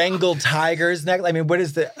do? Bengal tigers next? I mean, what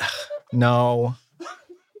is the... No.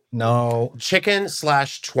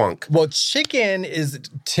 Chicken/twunk. Well, chicken is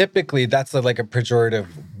typically, that's like a pejorative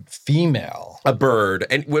female. A bird.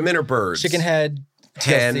 And women are birds. Chicken head.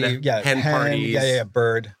 Hen. Yeah, hen parties. Yeah,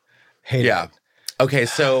 bird. Hate it. Okay,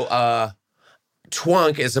 so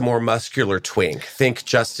twunk is a more muscular twink. Think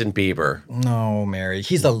Justin Bieber. No, Mary.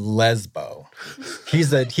 He's a lesbo.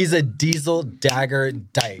 He's a diesel dagger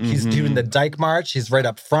dyke. Mm-hmm. He's doing the dyke march. He's right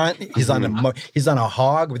up front. He's on a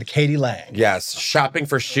hog with Katie Lang. Yes, shopping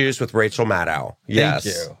for shoes with Rachel Maddow. Yes.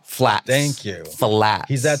 Thank you. Flats. Thank you. Flats.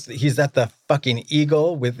 He's at the fucking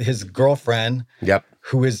Eagle with his girlfriend. Yep.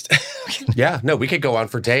 Who is... Yeah, no, we could go on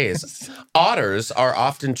for days. Otters are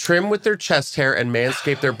often trim with their chest hair and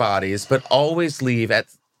manscape their bodies, but always leave at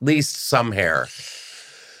least some hair.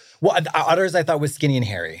 Well, otters I thought was skinny and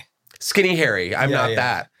hairy. Skinny hairy. I'm not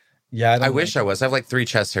that. Yeah, I wish I was. I have like 3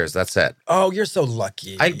 chest hairs. That's it. Oh, you're so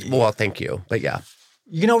lucky. Well, thank you. But yeah.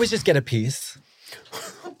 You can always just get a piece.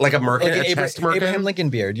 Like a merkin, a chest merkin? Abraham Lincoln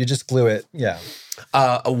beard. You just glue it. Yeah.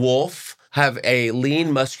 A wolf have a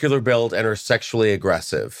lean, muscular build and are sexually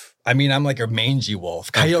aggressive. I mean, I'm like a mangy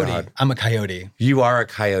wolf. Coyote. I'm a coyote. You are a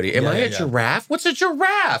coyote. Am I a giraffe? What's a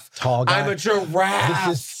giraffe? Tall guy. I'm a giraffe.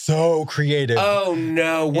 This is so creative. Oh,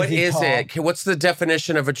 no. What is it? What's the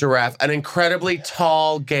definition of a giraffe? An incredibly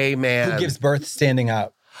tall gay man. Who gives birth standing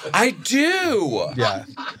up. I do. Yeah.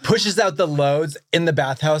 Pushes out the loads in the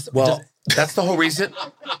bathhouse. Well, that's the whole reason.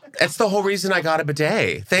 That's the whole reason I got a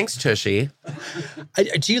bidet. Thanks, Tushy.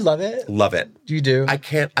 Do you love it? Love it. You do? I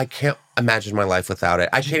can't imagine my life without it.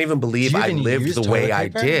 I can't even believe I lived the way I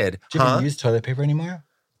did. Do you even use toilet paper anymore?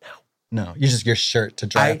 No. You just your shirt to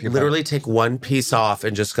dry up your literally take one piece off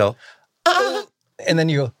and just go, and then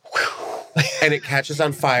you go, and it catches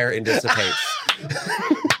on fire and dissipates.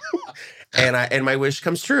 And my wish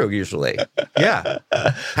comes true usually. Yeah.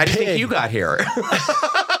 How do you think you got here?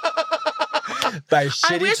 By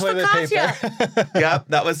shitty toilet paper. Yep,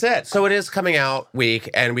 that was it. So it is coming out week,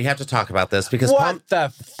 and we have to talk about this because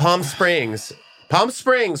Palm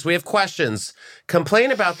Springs, we have questions.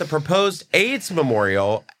 Complain about the proposed AIDS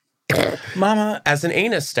memorial, Mama, as an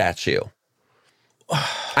anus statue.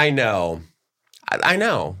 I know.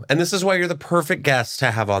 And this is why you're the perfect guest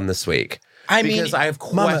to have on this week. Because I have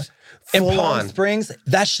questions. In Palm Springs,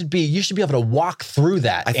 you should be able to walk through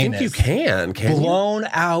that. I think you can blown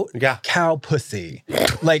out cow pussy.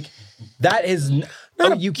 Like that is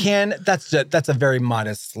you can. That's a very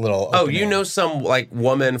modest little opening. Some like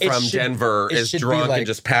woman from Denver is drunk and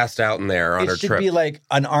just passed out in there on her trip. It should be like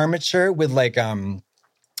an armature with like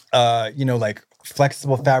like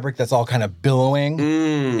flexible fabric that's all kind of billowing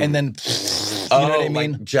and then you know what I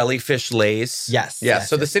mean? Like jellyfish lace. Yes.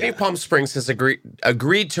 So the city of Palm Springs has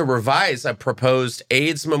agreed to revise a proposed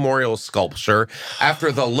AIDS memorial sculpture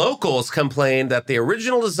after the locals complained that the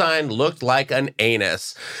original design looked like an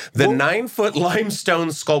anus. The 9-foot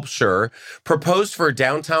limestone sculpture proposed for a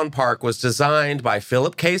downtown park was designed by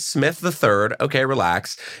Philip K. Smith III. Okay,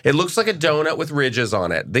 relax. It looks like a donut with ridges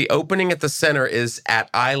on it. The opening at the center is at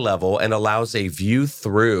eye level and allows a view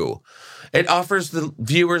through. It offers the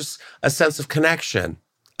viewers a sense of connection,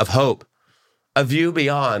 of hope, a view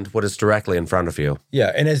beyond what is directly in front of you.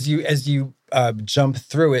 Yeah, and as you jump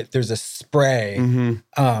through it, there's a spray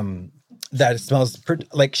that smells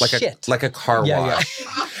like shit. Like a car wash.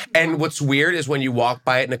 Yeah. And what's weird is when you walk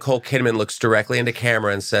by it, Nicole Kidman looks directly into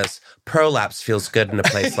camera and says, "Prolapse feels good in a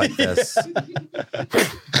place like this."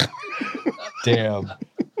 Damn.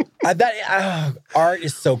 Art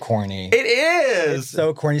is so corny. It is. It's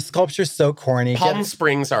so corny. Sculpture's so corny. Palm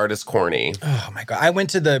Springs art is corny. Oh my God. I went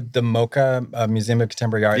to the MoCA, Museum of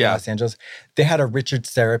Contemporary Art in Los Angeles. They had a Richard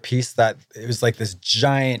Serra piece that it was like this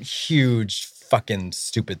giant, huge, fucking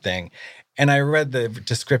stupid thing. And I read the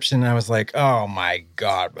description and I was like, oh my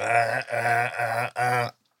God.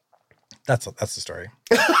 That's the story.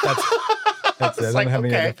 That's it. I don't have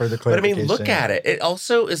any other further clarification. But I mean, look at it. It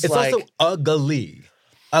also is it's also ugly.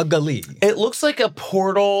 Ugly. It looks like a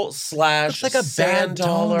portal / like a sand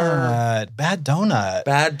dollar. Bad donut.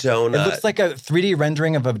 Bad donut. It looks like a 3D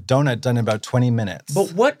rendering of a donut done in about 20 minutes.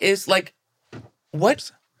 But what is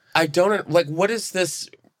what is this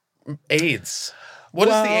AIDS? What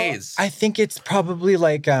is the AIDS? I think it's probably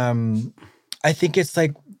like I think it's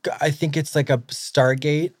like a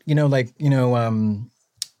Stargate,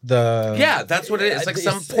 that's what it is. It's like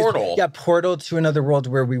some portal. Portal to another world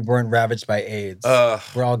where we weren't ravaged by AIDS.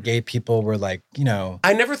 Where all gay people were like,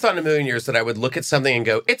 I never thought in a million years that I would look at something and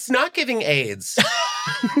go, it's not giving AIDS.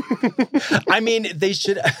 I mean, they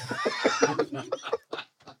should.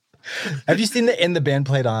 Have you seen the In the Band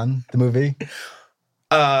Played On, the movie?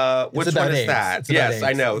 Which one is that? Yes, AIDS.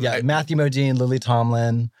 I know. Yeah, Matthew Modine, Lily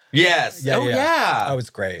Tomlin. Yes. Yeah. Oh, it's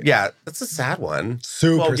great. Yeah, that's a sad one.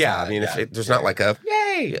 Super sad. I mean, if there's not like a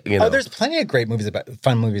yay, there's plenty of great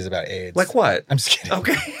fun movies about AIDS. Like what? I'm just kidding.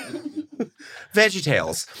 Okay.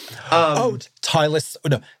 VeggieTales.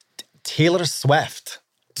 Taylor Swift.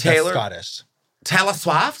 That's Scottish. Taylor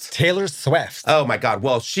Swift? Taylor Swift. Oh my God.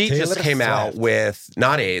 Well, she just came out with,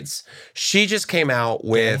 not AIDS, she just came out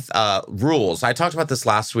with Rules. I talked about this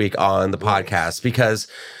last week on the podcast because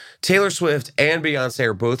Taylor Swift and Beyonce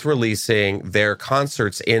are both releasing their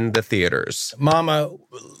concerts in the theaters. Mama,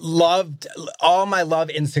 loved all my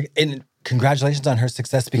love and congratulations on her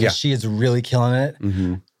success because she is really killing it.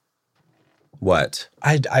 Mm-hmm. What?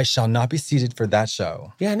 I shall not be seated for that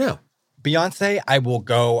show. Yeah, no. Beyonce, I will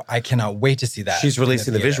go. I cannot wait to see that. She's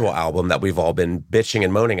releasing the visual album that we've all been bitching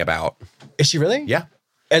and moaning about. Is she really? Yeah.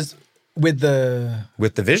 With the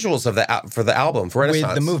visuals of for the album for Renaissance.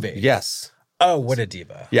 With the movie. Yes. Oh, what a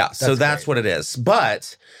diva. Yeah, that's what it is.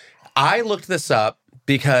 But I looked this up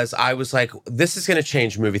because I was like, this is going to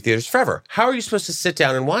change movie theaters forever. How are you supposed to sit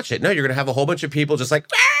down and watch it? No, you're going to have a whole bunch of people just like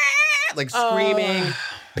screaming,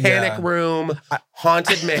 panic room,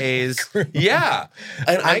 haunted maze. Yeah.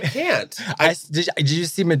 And I can't. Did you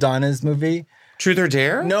see Madonna's movie? Truth or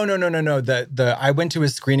Dare? No. I went to a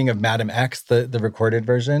screening of Madam X, the recorded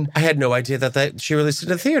version. I had no idea that she released it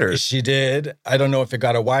in theaters. She did. I don't know if it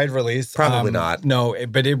got a wide release. Probably not. No,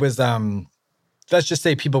 but it was. Let's just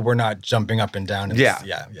say people were not jumping up and down. Yeah.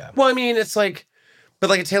 Yeah. Well, I mean, it's like, but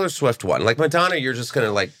like a Taylor Swift one, like Madonna, you're just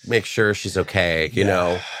gonna like make sure she's okay, you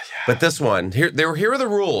know. Yeah. But this one, here are the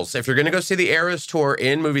rules. If you're gonna go see the Eras tour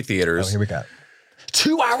in movie theaters, here we go.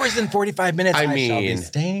 2 hours and 45 minutes. I shall be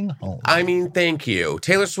staying home. I mean, thank you.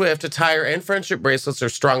 Taylor Swift attire and friendship bracelets are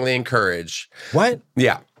strongly encouraged. What?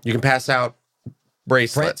 Yeah, you can pass out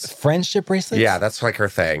bracelets. Friendship bracelets? Yeah, that's like her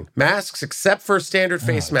thing. Masks, except for standard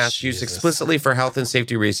face masks used explicitly for health and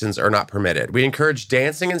safety reasons, are not permitted. We encourage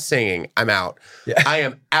dancing and singing. I'm out. Yeah. I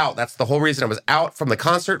am out. That's the whole reason I was out from the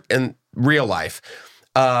concert in real life.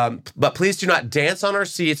 But please do not dance on our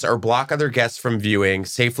seats or block other guests from viewing,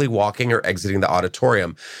 safely walking or exiting the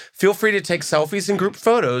auditorium. Feel free to take selfies and group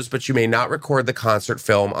photos, but you may not record the concert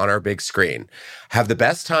film on our big screen. Have the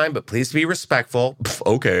best time, but please be respectful.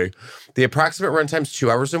 Okay. The approximate runtime is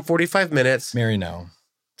 2 hours and 45 minutes. Mary, no.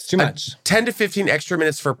 It's too much. 10 to 15 extra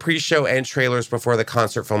minutes for pre-show and trailers before the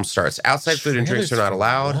concert film starts. Outside food and drinks are not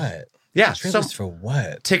allowed. What? Yeah. Trailers for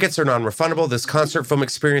what? Tickets are non-refundable. This concert film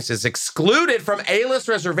experience is excluded from A-list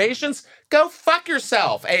reservations. Go fuck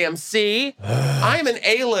yourself, AMC. I am an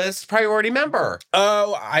A-list priority member.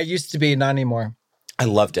 Oh, I used to be, not anymore. I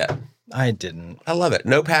loved it. I didn't. I love it.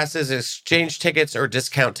 No passes, exchange tickets, or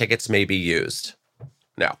discount tickets may be used.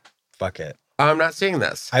 No. Fuck it. I'm not seeing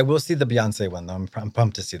this. I will see the Beyonce one though. I'm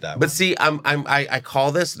pumped to see that. But see, I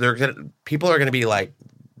call this. People are gonna be like,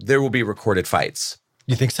 there will be recorded fights.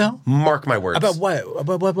 You think so? Mark my words. About what?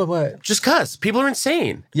 About what? Just because. People are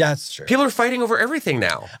insane. Yeah, that's true. People are fighting over everything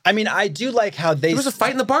now. I mean, I do like how they... There was a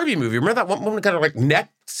fight in the Barbie movie. Remember that one woman got her like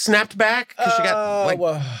neck snapped back? Because she got like,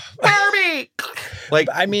 Barbie! Like,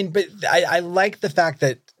 I mean, but I like the fact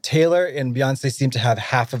that Taylor and Beyonce seem to have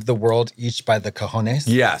half of the world each by the cojones.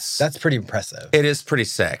 yes. That's pretty impressive. It is pretty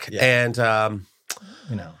sick. Yeah. And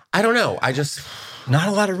You know, I don't know. I just... not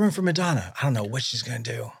a lot of room for Madonna. I don't know what she's going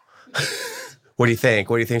to do. What do you think?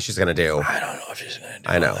 What do you think she's going to do? I don't know if she's going to do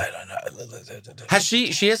I know. I don't know. Has she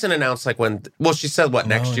hasn't announced like when, well, she said what,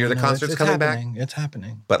 next year the concert's it's coming back? happening. It's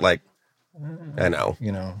happening. But like, I know.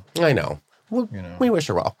 You know. I know. Well, You know. we wish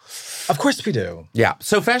her well. Of course we do. Yeah.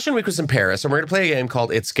 So Fashion Week was in Paris, and we're going to play a game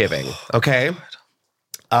called It's Giving. Okay.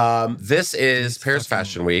 This is Paris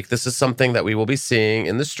Fashion Week. This is something that we will be seeing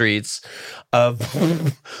in the streets of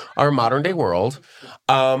our modern day world.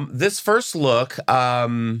 This first look,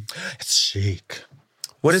 It's chic.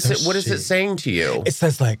 what is So it? What is it chic. saying to you? It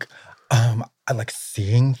says like, I like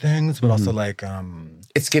seeing things, but also like,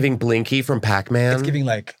 It's giving Blinky from Pac-Man.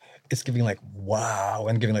 it's giving like wow,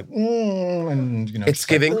 and giving like, and you know, It's just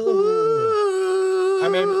giving. Like, I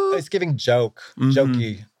mean, it's giving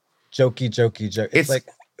jokey. It's like,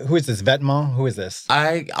 who is this? Vetements? Who is this?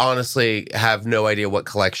 I honestly have no idea what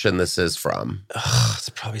collection this is from. It's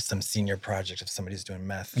probably some senior project if somebody's doing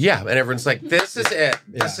meth. Yeah, and everyone's like, "This is it.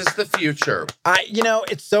 This is the future."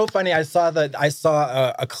 It's so funny. I saw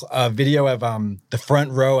a video of the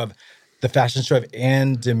front row of the fashion show of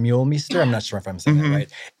Anne de Mulemeister. I'm not sure if I'm saying that right.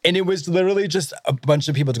 And it was literally just a bunch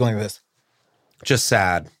of people going like this. Just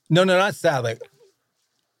sad. No, not sad. Like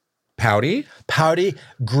pouty,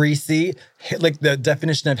 greasy, like the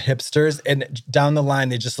definition of hipsters. And down the line,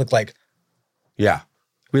 they just look like, Yeah,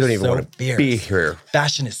 we don't even So want to fierce. be here.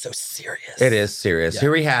 fashion is so serious. It is serious.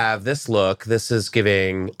 Here we have this look. This is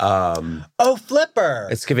giving. Oh, Flipper.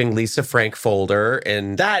 It's giving Lisa Frank Folder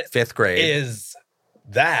in That 5th grade.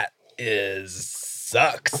 That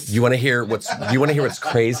sucks. You want to hear what's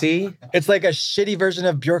crazy? It's like a shitty version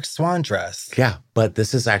of Bjork's swan dress. Yeah, but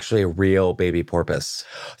this is actually a real baby porpoise.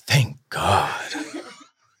 Thank God.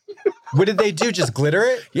 What did they do? Just glitter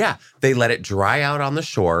it? Yeah, they let it dry out on the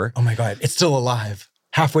shore, Oh my God. It's still alive.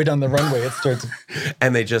 Halfway down the runway, it starts.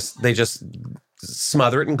 and they just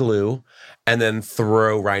smother it in glue, and then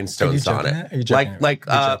throw rhinestones on joking? it. Are you joking? Like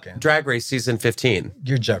You're joking. Drag Race season 15.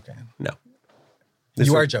 You're joking. No,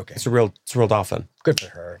 You are joking. It's a real dolphin. Good for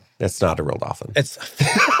her. It's not a real dolphin. It's.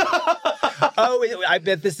 I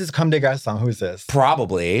bet this is Comme des Garçons. Who's this?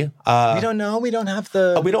 Probably. We don't know. We don't have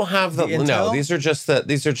the. We don't have the no. intel? These are just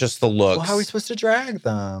the looks. Well, how are we supposed to drag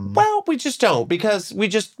them? Well, we just don't because we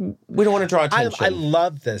don't want to draw attention. I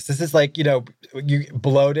love this. This is like, you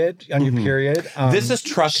bloated on your period. This is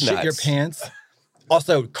truck shit nuts. your pants.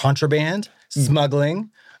 Also, contraband, smuggling.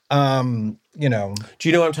 Do you know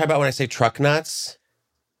what I'm talking about when I say truck nuts?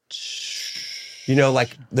 You know,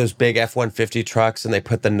 like those big F-150 trucks, and they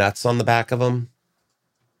put the nuts on the back of them.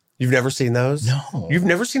 You've never seen those? No. You've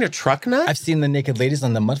never seen a truck nut? I've seen the naked ladies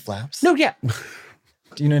on the mud flaps. No, yeah.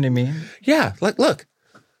 Do you know what I mean? Yeah, like, look.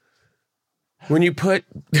 When you put...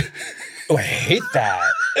 Oh, I hate that.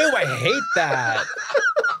 Oh, I hate that.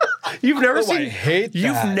 You've never Oh, seen... I hate that.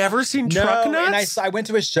 You've never seen truck nuts? And I went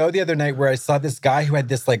to a show the other night where I saw this guy who had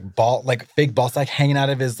this fake ball sack hanging out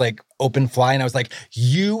of his open fly, and I was like,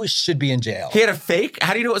 you should be in jail. He had a fake?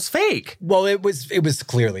 How do you know it was fake? Well, it was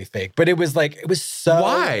clearly fake, but it was so...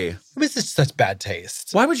 Why? It was just such bad taste.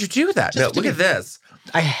 Why would you do that? No, look at this.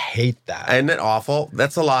 I hate that. Isn't it awful?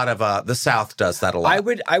 That's a lot of... the South does that a lot.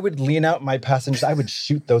 I would lean out my passengers. I would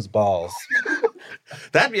shoot those balls.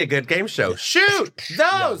 That'd be a good game show. Shoot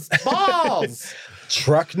those balls.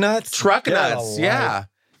 Truck nuts? Truck Get nuts, alive. yeah.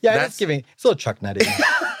 Yeah, it's a little truck nutty.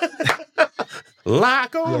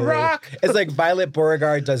 Like a rock. It's like Violet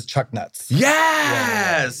Beauregard does truck nuts.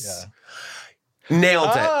 Yes. Nailed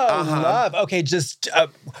it. Oh, love.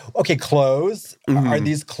 Okay, clothes. Are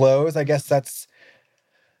these clothes? I guess that's...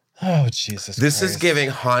 Oh, Jesus This Christ. is giving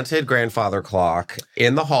haunted grandfather clock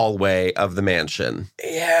in the hallway of the mansion.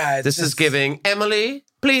 Yeah. This is giving Emily,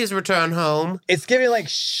 please return home. It's giving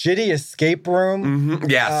shitty escape room.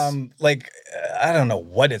 Yes. I don't know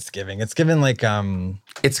what it's giving. It's giving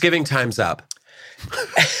It's giving time's up.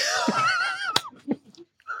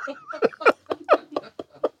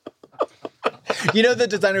 The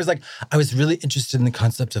designer's like, I was really interested in the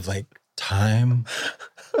concept of time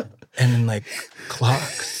and then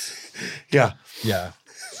clocks. Yeah. Yeah.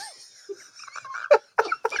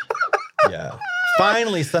 Yeah.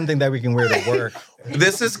 Finally, something that we can wear to work.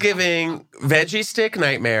 This is giving veggie stick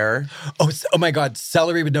nightmare. Oh my God.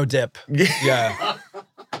 Celery with no dip. Yeah.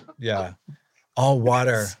 Yeah. All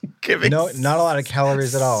water. No, not a lot of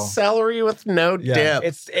calories at all. Celery with no dip.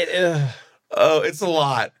 It's a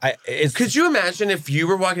lot. Could you imagine if you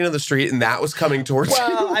were walking down the street and that was coming towards you?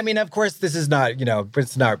 Well, I mean, of course, this is not,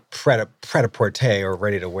 it's not pret-a-porter or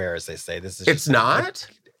ready to wear, as they say. This is. It's not?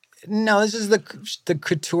 No, this is the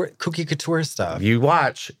cookie couture stuff. You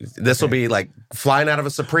watch. This will be like flying out of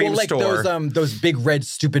a Supreme store. Those big red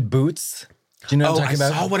stupid boots. Do you know what I'm talking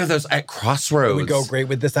about? I saw one of those at Crossroads. It would go great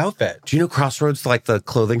with this outfit. Do you know Crossroads, like the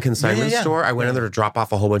clothing consignment store? I went in there to drop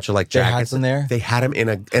off a whole bunch of like jackets. They had some there? They had them in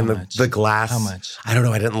the glass. How much? I don't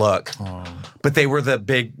know. I didn't look. Oh. But they were the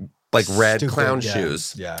big like red clown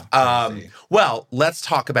shoes. Yeah. Well, let's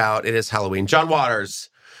talk about it is Halloween. John Waters.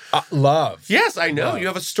 Love. Yes, I know. You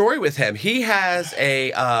have a story with him. He has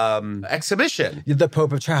a exhibition. The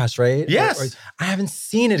Pope of Trash, right? Yes. I haven't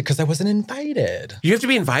seen it because I wasn't invited. You have to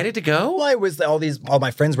be invited to go? Well, all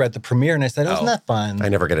my friends were at the premiere and I said, isn't that fun? I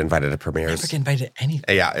never get invited to premieres. I never get invited to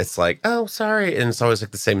anything. Yeah, it's like, oh, sorry. And it's always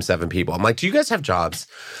like the same 7 people. I'm like, do you guys have jobs?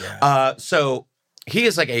 Yeah. So he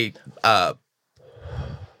is like a...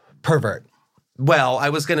 pervert. Well, I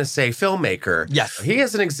was going to say filmmaker. Yes. He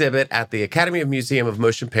has an exhibit at the Academy of Museum of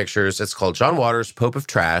Motion Pictures. It's called John Waters, Pope of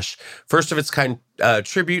Trash. First of its kind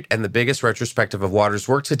tribute and the biggest retrospective of Waters'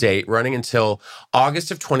 work to date, running until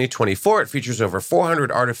August of 2024. It features over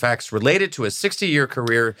 400 artifacts related to a 60-year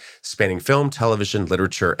career spanning film, television,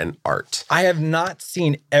 literature, and art. I have not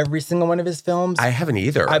seen every single one of his films. I haven't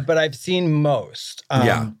either. But I've seen most.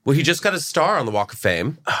 Yeah. Well, he just got a star on the Walk of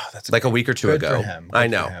Fame. Oh, that's like a week or two ago. For him. I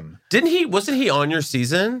know. Wasn't he on your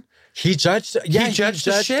season? He judged. Yeah, he judged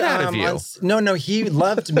the shit out of you. No, he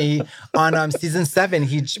loved me on season 7.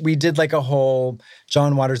 We did like a whole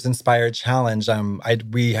John Waters inspired challenge.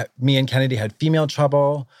 Me and Kennedy had female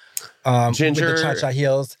trouble. Ginger with the cha-cha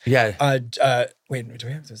heels. Yeah. Wait,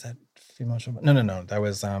 was that female trouble? No. That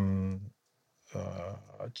was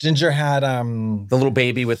Ginger had the little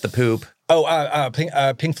baby with the poop.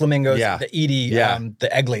 Pink Flamingos, yeah. the Edie,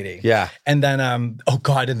 the egg lady. Yeah. And then, and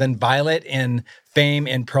then Violet in Fame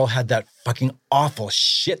and Pearl had that fucking awful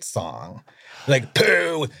shit song. Like,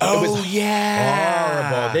 poo. Oh, it was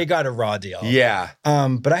horrible. They got a raw deal. Yeah.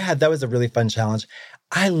 But that was a really fun challenge.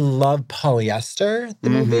 I love Polyester, the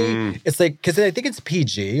movie. It's like, because I think it's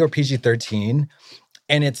PG or PG-13.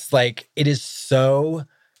 And it's like, it is so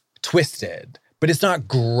twisted. But it's not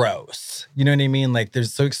gross. You know what I mean? Like,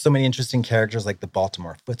 there's so many interesting characters, like the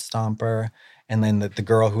Baltimore foot stomper, and then the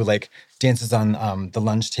girl who like dances on the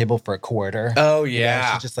lunch table for a quarter. Oh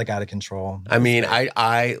yeah, she's just like out of control. I mean,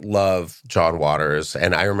 I love John Waters,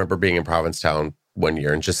 and I remember being in Provincetown one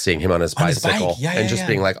year and just seeing him on his bicycle, and just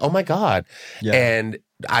being like, oh my God. Yeah. And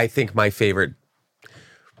I think my favorite.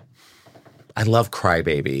 I love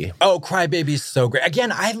Crybaby. Oh, Crybaby's so great.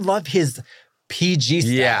 Again, I love his PG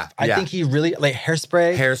stuff. Yeah, I think he really like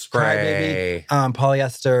Hairspray, Crybaby,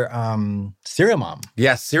 Polyester, Serial Mom.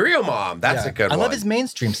 Yeah, Serial Mom. That's a good one. I love his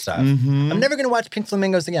mainstream stuff. I'm never gonna watch Pink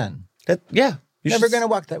Flamingos again. Never gonna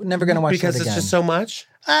watch that. Never gonna watch that again because it's just so much.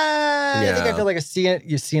 I think I feel like I see it.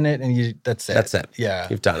 You've seen it, and that's it. That's it. Yeah,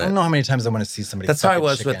 you've done it. I don't know how many times I want to see somebody. That's how I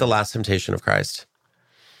was with The Last Temptation of Christ.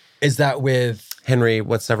 Is that with Henry?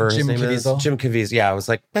 Whatever his name is, Jim Caviezel. Yeah, I was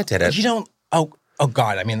like, I did it. You don't. Oh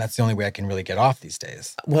God! I mean, that's the only way I can really get off these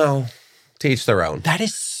days. Well, to each their own. That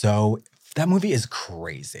movie is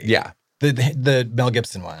crazy. Yeah, the Mel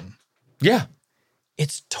Gibson one. Yeah,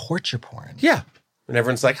 it's torture porn. Yeah, and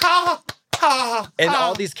everyone's like, ha ha. And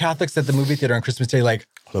all these Catholics at the movie theater on Christmas Day, like,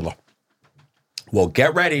 well,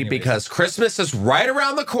 get ready because Christmas is right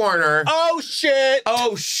around the corner. Oh shit!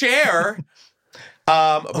 Oh, Cher.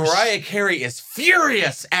 Mariah Carey is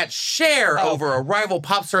furious at Cher over a rival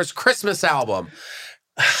pop star's Christmas album.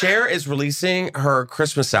 Cher is releasing her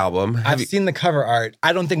Christmas album. I've seen the cover art.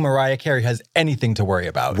 I don't think Mariah Carey has anything to worry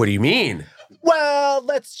about. What do you mean? Well,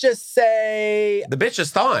 let's just say... The bitch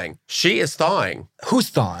is thawing. She is thawing. Who's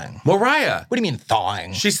thawing? Mariah. What do you mean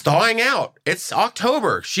thawing? She's thawing out. It's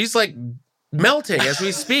October. She's like melting as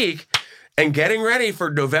we speak. And getting ready for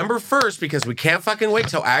November 1st because we can't fucking wait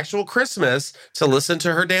till actual Christmas to listen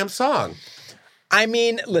to her damn song. I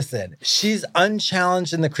mean, listen, she's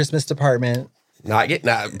unchallenged in the Christmas department. Not yet.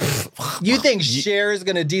 You think Cher is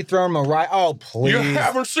going to dethrone Mariah? Oh, please. You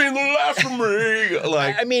haven't seen the last of me.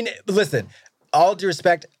 Like, I mean, listen, all due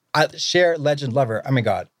respect, Cher, legend, love her. Oh my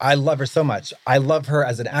God, I love her so much. I love her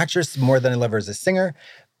as an actress more than I love her as a singer.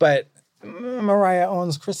 But Mariah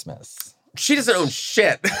owns Christmas. She doesn't own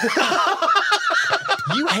shit.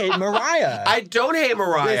 You hate Mariah. I don't hate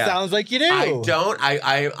Mariah. It sounds like you do. I don't.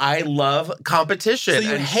 I love competition. So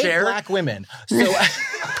you hate black women. So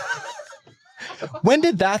When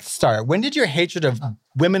did that start? When did your hatred of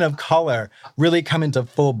women of color really come into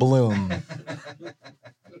full bloom?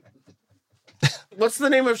 What's the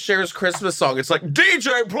name of Cher's Christmas song? It's like,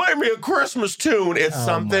 DJ, play me a Christmas tune. It's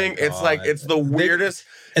something. It's like, it's the weirdest.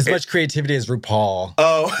 As much creativity as RuPaul.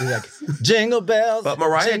 Oh. Like, jingle bells. But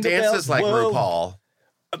Mariah jingle dances bells, like whoa. RuPaul.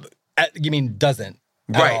 You mean doesn't?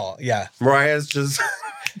 At Right. all. Yeah. Mariah's just...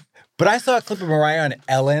 But I saw a clip of Mariah on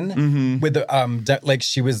Ellen with the like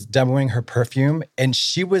she was demoing her perfume, and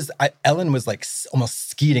she was Ellen was like almost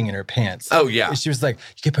skeeting in her pants. Oh yeah, and she was like,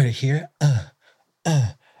 "You can put it here,"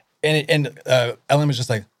 and Ellen was just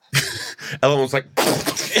like, Ellen was like,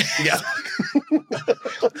 yeah.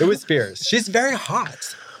 It was fierce. She's very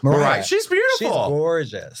hot. Mariah. She's beautiful. She's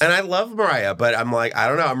gorgeous. And I love Mariah, but I'm like, I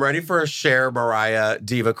don't know. I'm ready for a Cher Mariah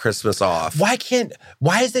Diva Christmas off. Why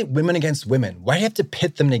is it women against women? Why do you have to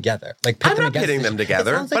pit them together? Like I'm not pitting them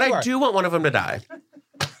together, but I do want one of them to die.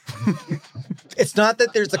 It's not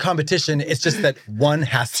that there's a competition. It's just that one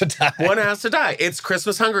has to die. One has to die. It's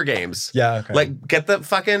Christmas Hunger Games. Yeah, okay. Like, get the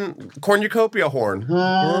fucking cornucopia horn.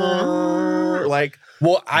 Like,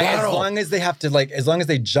 well, as long as they have to, like, as long as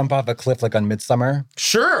they jump off a cliff, like on Midsummer.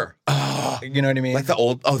 Sure. You know what I mean? Like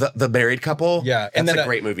the married couple. Yeah, and that's a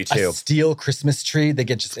great movie too. A steel Christmas tree they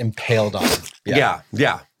get just impaled on. Yeah.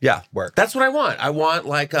 Work. That's what I want. I want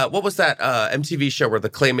like what was that MTV show where the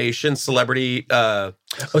claymation celebrity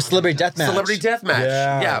Celebrity Deathmatch. Celebrity Deathmatch.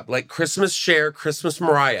 Yeah, like Christmas Cher, Christmas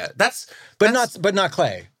Mariah. That's not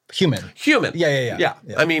Clay. Human. Yeah.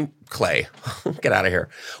 I mean, Clay. Get out of here.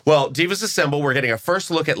 Well, Divas Assemble, we're getting a first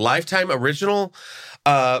look at Lifetime's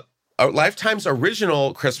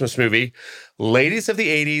original Christmas movie, Ladies of the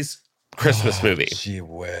 80s Christmas movie. Gee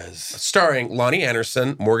whiz. Starring Lonnie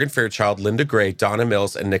Anderson, Morgan Fairchild, Linda Gray, Donna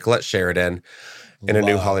Mills, and Nicolette Sheridan in a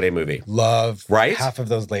new holiday movie. Love. Right? Half of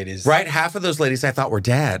those ladies. Right? Half of those ladies I thought were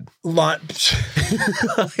dead. Lonnie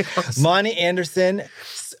Anderson.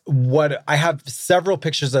 I have several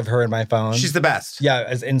pictures of her in my phone. She's the best. Yeah,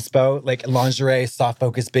 as inspo, like lingerie, soft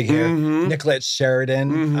focus, big hair. Nicolette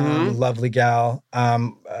Sheridan, lovely gal.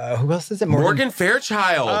 Who else is it? Morgan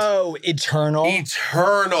Fairchild. Oh, Eternal.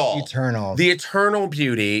 The Eternal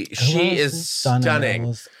Beauty. She is stunning.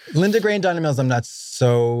 Mills. Linda Gray and Donna Mills, I'm not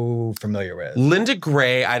so familiar with. Linda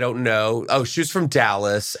Gray, I don't know. Oh, she was from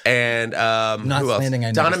Dallas. And Knots who else?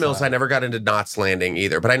 Landing, Donna Mills, I never got into Knots Landing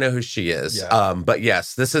either, but I know who she is. Yeah. But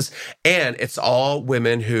yes, and it's all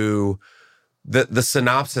women who, the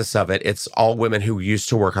synopsis of it, it's all women who used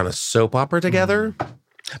to work on a soap opera together.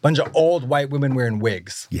 Bunch of old white women wearing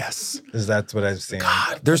wigs. Yes. That's what I've seen.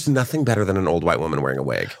 God, there's nothing better than an old white woman wearing a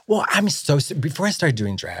wig. Well, before I started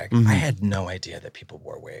doing drag, I had no idea that people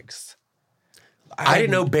wore wigs. I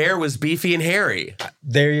didn't know Bear was beefy and hairy.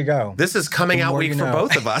 There you go. This is coming out week for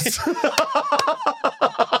both of us.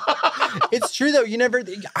 It's true though.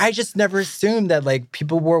 I just never assumed that like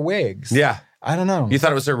people wore wigs. Yeah. I don't know. You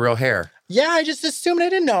thought it was their real hair. Yeah, I just assumed. I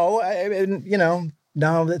didn't know.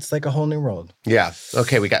 Now it's like a whole new world. Yeah.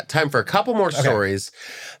 Okay, we got time for a couple more stories.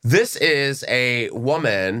 This is a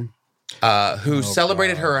woman who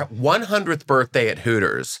celebrated her 100th birthday at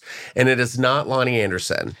Hooters, and it is not Lonnie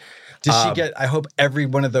Anderson. Did she get, I hope every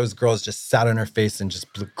one of those girls just sat on her face and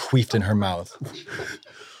just queefed in her mouth.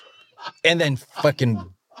 And then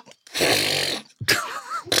fucking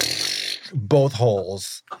both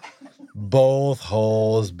holes. Both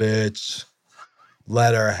holes, bitch.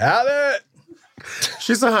 Let her have it.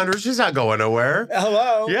 She's 100. She's not going nowhere.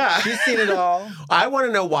 Hello. Yeah. She's seen it all. I want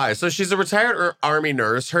to know why. So she's a retired Army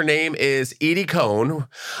nurse. Her name is Edie Cohn.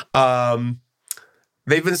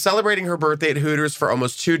 They've been celebrating her birthday at Hooters for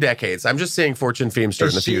almost 2 decades. I'm just seeing Fortune Feimster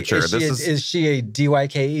in the future. Is she a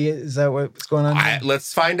DYKE? Is that what's going on here?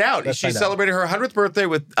 Let's find out. She celebrated her 100th birthday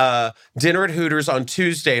with dinner at Hooters on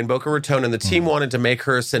Tuesday in Boca Raton, and the team wanted to make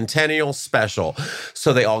her centennial special.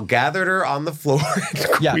 So they all gathered her on the floor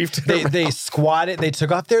and they squatted. They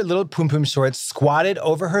took off their little poom-poom shorts, squatted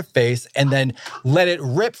over her face, and then let it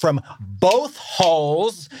rip from both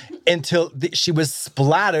holes until she was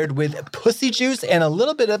splattered with pussy juice and a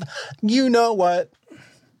little bit of you know what.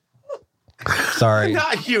 Sorry.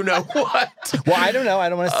 Not you know what. Well, I don't know. I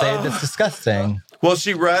don't want to say it. That's disgusting. Well,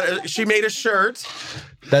 she made a shirt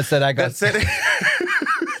that said that said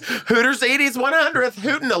Hooters 80s 100th,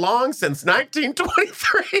 hooting along since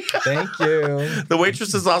 1923. Thank you. The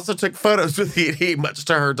waitresses also took photos with Edie, much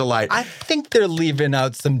to her delight. I think they're leaving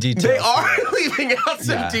out some details. They are leaving out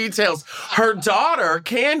some details. Her daughter,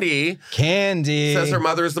 Candy, says her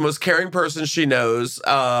mother is the most caring person she knows.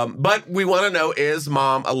 But we want to know, is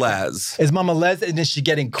Mom a les? Is Mom a les, and is she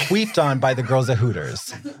getting queefed on by the girls at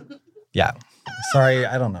Hooters? Yeah. Sorry,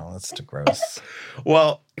 I don't know. That's too gross.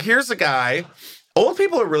 Well, here's a guy. Old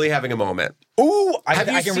people are really having a moment. Ooh, I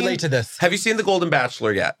can seen- relate to this. Have you seen The Golden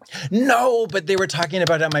Bachelor yet? No, but they were talking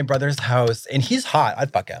about it at my brother's house, and he's hot.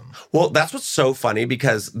 I'd fuck him. Well, that's what's so funny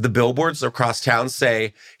because the billboards across town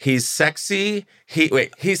say he's sexy.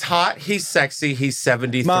 He's hot. He's sexy. He's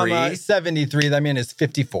 73. Mama, 73. That man is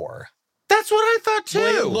 54. That's what I thought too.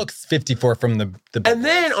 Well, it looks 54 from the And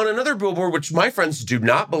then on another billboard, which my friends do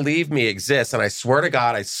not believe me exists, and I swear to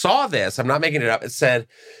God, I saw this. I'm not making it up. It said,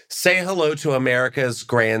 "Say hello to America's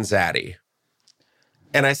granddaddy."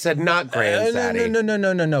 And I said, not granddaddy.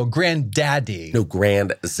 No. Granddaddy. No,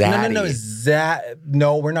 grandzaddy.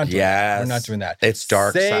 No, we're not doing that. Yes. We're not doing that. It's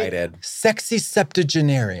dark-sided. Sexy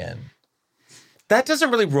septuagenarian. That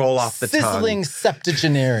doesn't really roll off the Sizzling tongue.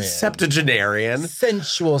 septuagenarian. Septuagenarian.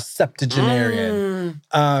 Sensual septuagenarian.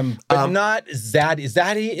 But not zaddy.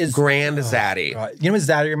 Zaddy is... Grand zaddy. God. You know what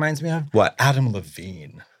zaddy reminds me of? What? Adam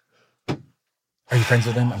Levine. Are you friends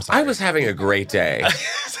with him? I'm sorry. I was having a great day.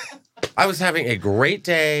 I was having a great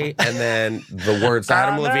day, and then the words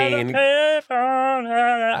Adam Levine.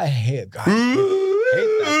 I hate God. Hate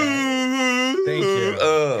that guy. Thank you.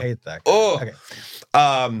 Hate that guy.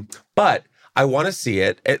 Okay. But I want to see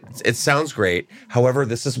it. It sounds great. However,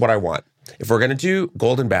 this is what I want. If we're going to do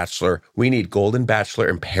Golden Bachelor, we need Golden Bachelor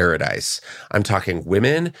in paradise. I'm talking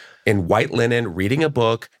women in white linen, reading a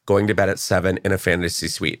book, going to bed at 7 in a fantasy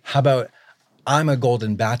suite. How about I'm a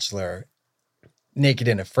Golden Bachelor, naked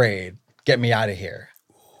and afraid, get me out of here.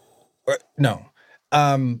 Or, no.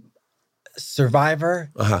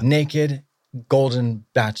 Survivor, naked, Golden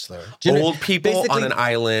Bachelor. Old people on an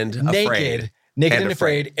island, afraid. Naked and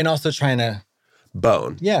afraid, and also trying to...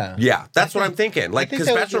 Bone. Yeah. Yeah, that's what I'm thinking. Like, because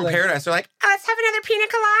Bachelor in Paradise, they're like, let's have another pina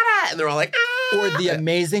colada. And they're all like, ah. Or the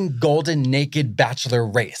amazing Golden Naked Bachelor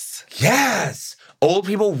race. Yes. Old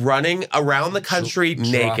people running around the country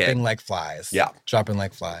naked. Dropping like flies. Yeah. Dropping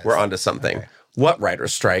like flies. We're onto something. Okay. What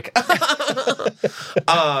writer's strike?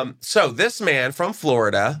 So this man from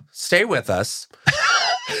Florida, stay with us,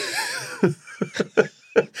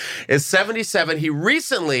 is 77. He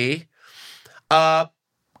recently got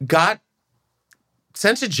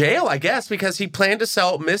sent to jail, I guess, because he planned to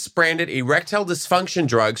sell misbranded erectile dysfunction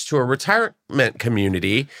drugs to a retirement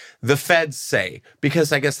community, the feds say,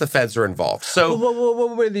 because I guess the feds are involved. So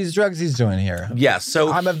what were these drugs he's doing here? yeah,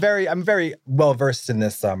 so I'm very well versed in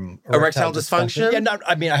this erectile dysfunction. Yeah, no,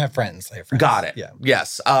 I mean I have friends. Got it. Yeah.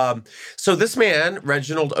 Yes. So this man,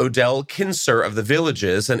 Reginald Odell Kinser of the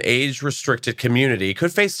Villages, an age-restricted community,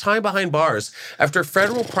 could face time behind bars after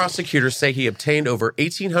federal prosecutors say he obtained over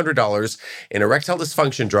 $1,800 in erectile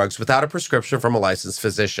dysfunction drugs without a prescription from a licensed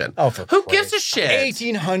physician. Oh, for who Christ. gives a shit?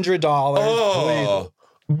 $1,800. Oh.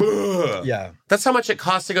 Buh. Yeah. That's how much it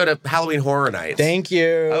costs to go to Halloween Horror Nights. Thank you.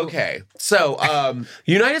 Okay. So,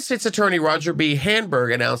 United States Attorney Roger B.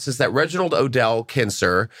 Handberg announces that Reginald Odell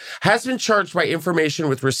Kinser has been charged by information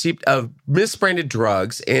with receipt of misbranded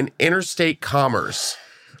drugs in interstate commerce.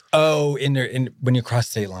 Oh, when you cross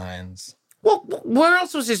state lines. Well, where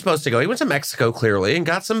else was he supposed to go? He went to Mexico, clearly, and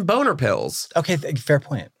got some boner pills. Okay, fair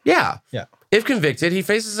point. Yeah. Yeah. If convicted, he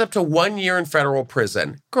faces up to 1 year in federal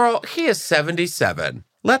prison. Girl, he is 77.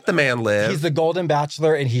 Let the man live. He's the Golden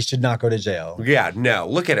Bachelor, and he should not go to jail. Yeah, no.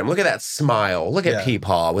 Look at him. Look at that smile. Look at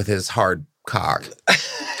Peepaw with his hard cock.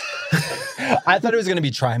 I thought it was going to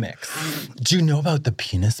be Trimix. Do you know about the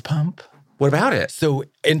penis pump? What about it? So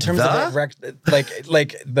in terms of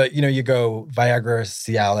like the, you go Viagra,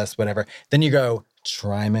 Cialis, whatever. Then you go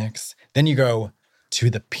Trimix. Then you go to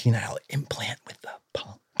the penile implant with the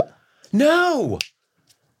pump. No.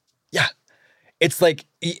 Yeah. It's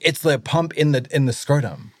the pump in the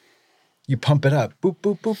scrotum. You pump it up. Boop,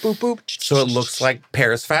 boop, boop, boop, boop. So it looks like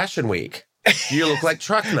Paris Fashion Week. You look like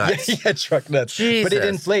truck nuts. yeah, truck nuts. Jesus. But it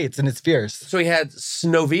inflates and it's fierce. So he had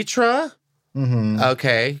Snovitra. Mm-hmm.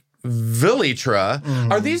 Okay. Villitra.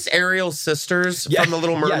 Mm-hmm. Are these Ariel's sisters from The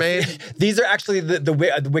Little Mermaid? Yes. These are actually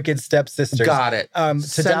the wicked stepsisters. Got it.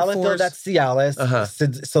 Tadalafil, that's Cialis.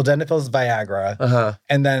 Sildenafil's Viagra.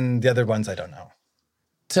 And then the other ones I don't know.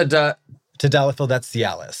 Tadalafil, that's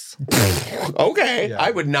Cialis. Okay. Yeah.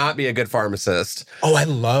 I would not be a good pharmacist. Oh, I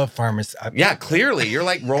love pharmacy. Yeah, clearly. You're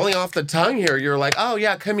like rolling off the tongue here. You're like, oh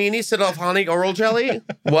yeah, Camini Sidolphonic oral jelly?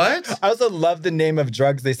 What? I also love the name of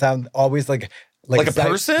drugs. They sound always like a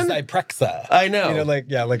person? Zyprexa. I know.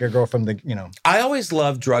 Like a girl from the, I always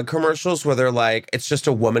love drug commercials where they're like, it's just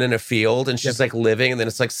a woman in a field and she's like living, and then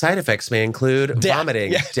it's like side effects may include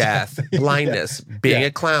vomiting, death, blindness, being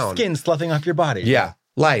a clown. Skin sloughing off your body. Yeah.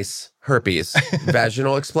 Lice, herpes,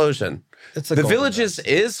 vaginal explosion. The Villages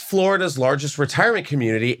is Florida's largest retirement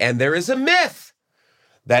community, and there is a myth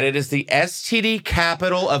that it is the STD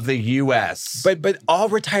capital of the U.S. But all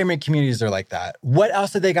retirement communities are like that. What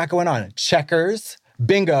else have they got going on? Checkers,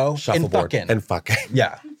 bingo, Shuffleboard. and fucking.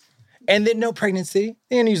 Yeah. And then no pregnancy.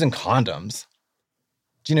 They ain't using condoms.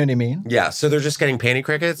 Do you know what I mean? Yeah, so they're just getting panty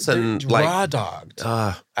crickets and like raw dogged.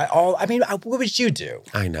 What would you do?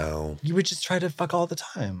 I know. You would just try to fuck all the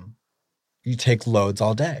time. You take loads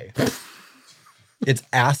all day. It's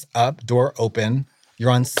ass up, door open.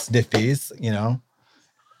 You're on sniffies, you know,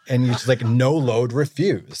 and you're just like no load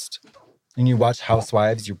refused. And you watch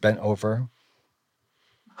Housewives. You're bent over.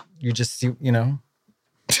 You just see, you know.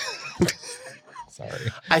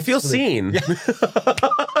 Sorry. I feel seen.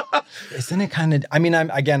 Isn't it kind of, I mean,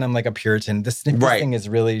 I'm like a Puritan. The sniffy thing is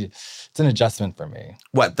really, it's an adjustment for me.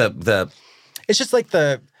 What, the... It's just like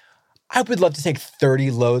I would love to take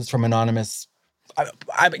 30 loads from anonymous. You know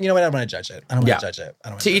what? I don't want to judge it. I don't want to judge it.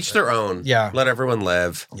 To each their own. Yeah. Let everyone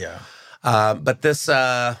live. Yeah. But this...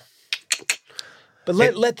 But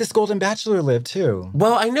let this Golden Bachelor live too.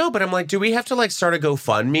 Well, I know, but I'm like, do we have to like start a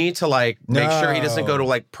GoFundMe to like make sure he doesn't go to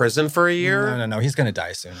like prison for a year? No. He's going to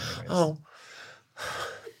die soon anyways. Oh.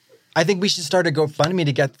 I think we should start a GoFundMe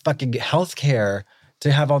to get fucking health care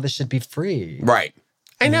to have all this shit be free. Right.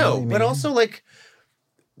 I know, what I mean? but also like,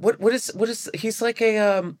 what is, he's like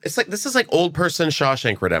it's like, this is like old person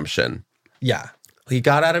Shawshank Redemption. Yeah. He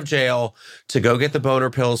got out of jail to go get the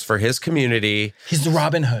boner pills for his community. He's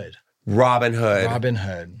Robin Hood. Robin Hood.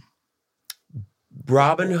 Or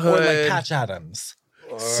like Patch Adams.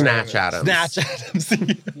 Snatch Adams.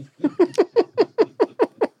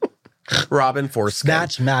 Robin Foreskin.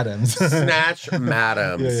 Snatch Madams. Snatch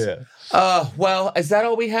Madams. Yeah. Well, is that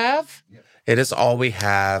all we have? It is all we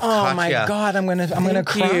have. Oh Katya, my God, I'm gonna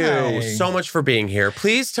cry. Thank you so much for being here.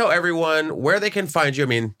 Please tell everyone where they can find you. I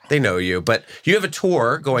mean, they know you, but you have a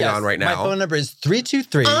tour going on right now. My phone number is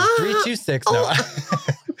 323-326. No.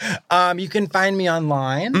 You can find me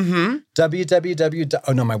online. www.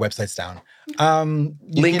 Oh no, my website's down.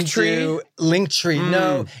 Linktree? Linktree.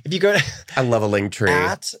 No, if you go to I love a Linktree.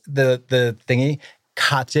 At the thingy,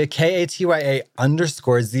 Katya,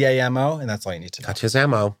 Katya_ZAMO, and that's all you need to know. Katya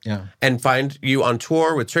Zamo. Yeah. And find you on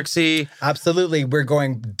tour with Trixie. Absolutely. We're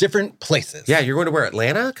going different places. Yeah, you're going to where?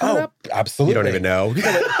 Atlanta coming up? Absolutely. You don't even know.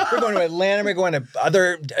 We're going to Atlanta. We're going to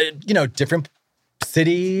other, different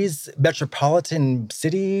cities, metropolitan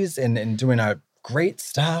cities, and doing great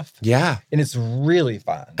stuff. Yeah. And it's really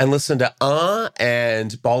fun. And listen to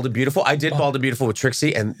and Bald and Beautiful. I did Bald and Beautiful with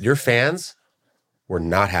Trixie, and your fans were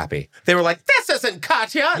not happy. They were like, this isn't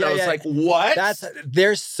Katya. And I was like, what?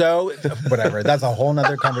 They're so, whatever. That's a whole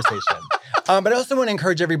nother conversation. But I also want to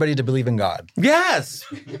encourage everybody to believe in God. Yes.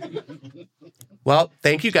 Well,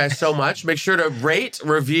 thank you guys so much. Make sure to rate,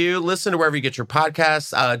 review, listen to wherever you get your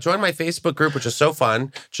podcasts. Join my Facebook group, which is so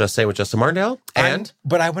fun. Just Saying with Justin Martindale.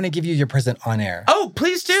 But I want to give you your present on air. Oh,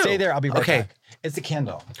 please do. Stay there. I'll be right back. It's a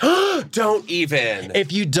candle. Don't even.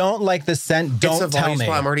 If you don't like the scent, don't tell me.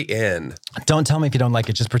 I'm already in. Don't tell me if you don't like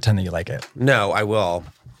it. Just pretend that you like it. No, I will.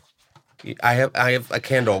 I have a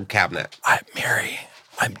candle cabinet. Mary,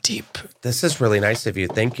 I'm deep. This is really nice of you.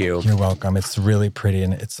 Thank you. You're welcome. It's really pretty,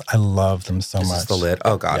 and I love them so much. This is the lid.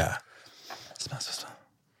 Oh, God. Yeah. It smells so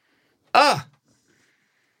strong.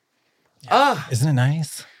 Isn't it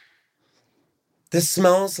nice? This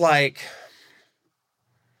smells like...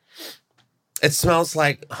 It smells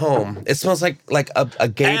like home. It smells like a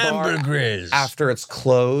gay bar after it's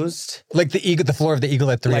closed. Like the floor of the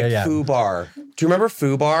Eagle at 3 a.m. Like Foo Bar. Do you remember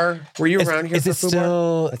Foo Bar? Were you around here for Foo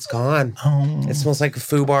Bar? It's gone. Oh. It smells like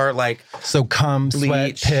Foo Bar, like so cum, bleach,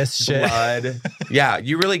 sweat, piss, blood. shit. Yeah,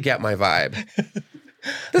 you really get my vibe.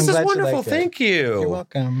 This is wonderful. Thank you. You're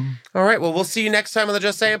welcome. All right. Well, we'll see you next time on the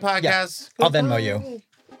Just Saying podcast. Yeah. I'll Venmo you.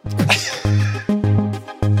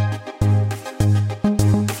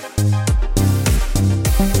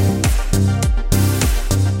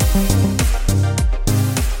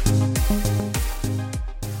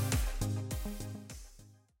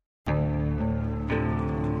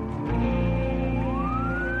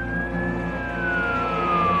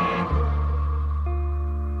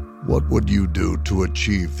 What would you do to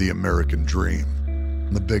achieve the American dream?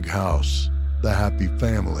 The big house, the happy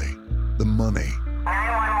family, the money.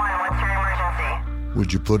 911, what's your emergency?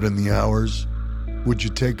 Would you put in the hours? Would you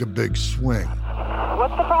take a big swing?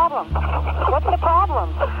 What's the problem? What's the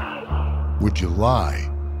problem? Would you lie?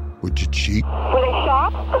 Would you cheat? Were they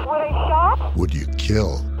shot? Were they shot? Would you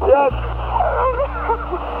kill? Yes.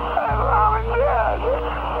 My mom is dead.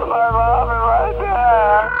 My mom is right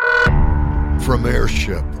there. From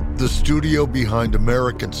Airship, the studio behind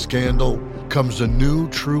American Scandal, comes a new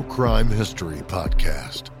true crime history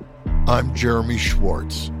podcast. I'm Jeremy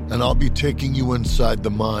Schwartz, and I'll be taking you inside the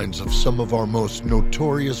minds of some of our most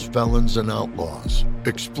notorious felons and outlaws,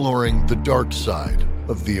 exploring the dark side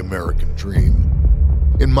of the American dream.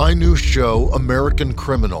 In my new show, American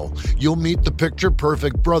Criminal, you'll meet the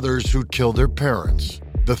picture-perfect brothers who killed their parents,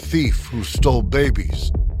 the thief who stole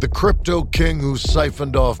babies, the crypto king who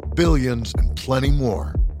siphoned off billions, and plenty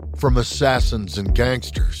more. From assassins and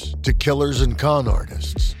gangsters to killers and con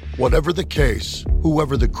artists. Whatever the case,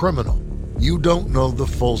 whoever the criminal, you don't know the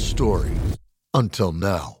full story. Until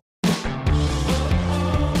now.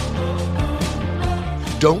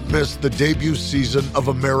 Don't miss the debut season of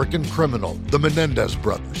American Criminal, The Menendez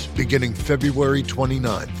Brothers, beginning February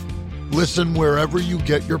 29th. Listen wherever you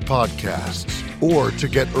get your podcasts, or to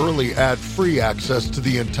get early ad-free access to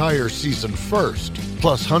the entire season first,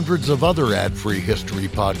 plus hundreds of other ad-free history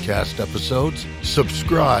podcast episodes,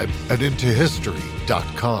 subscribe at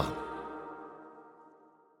IntoHistory.com.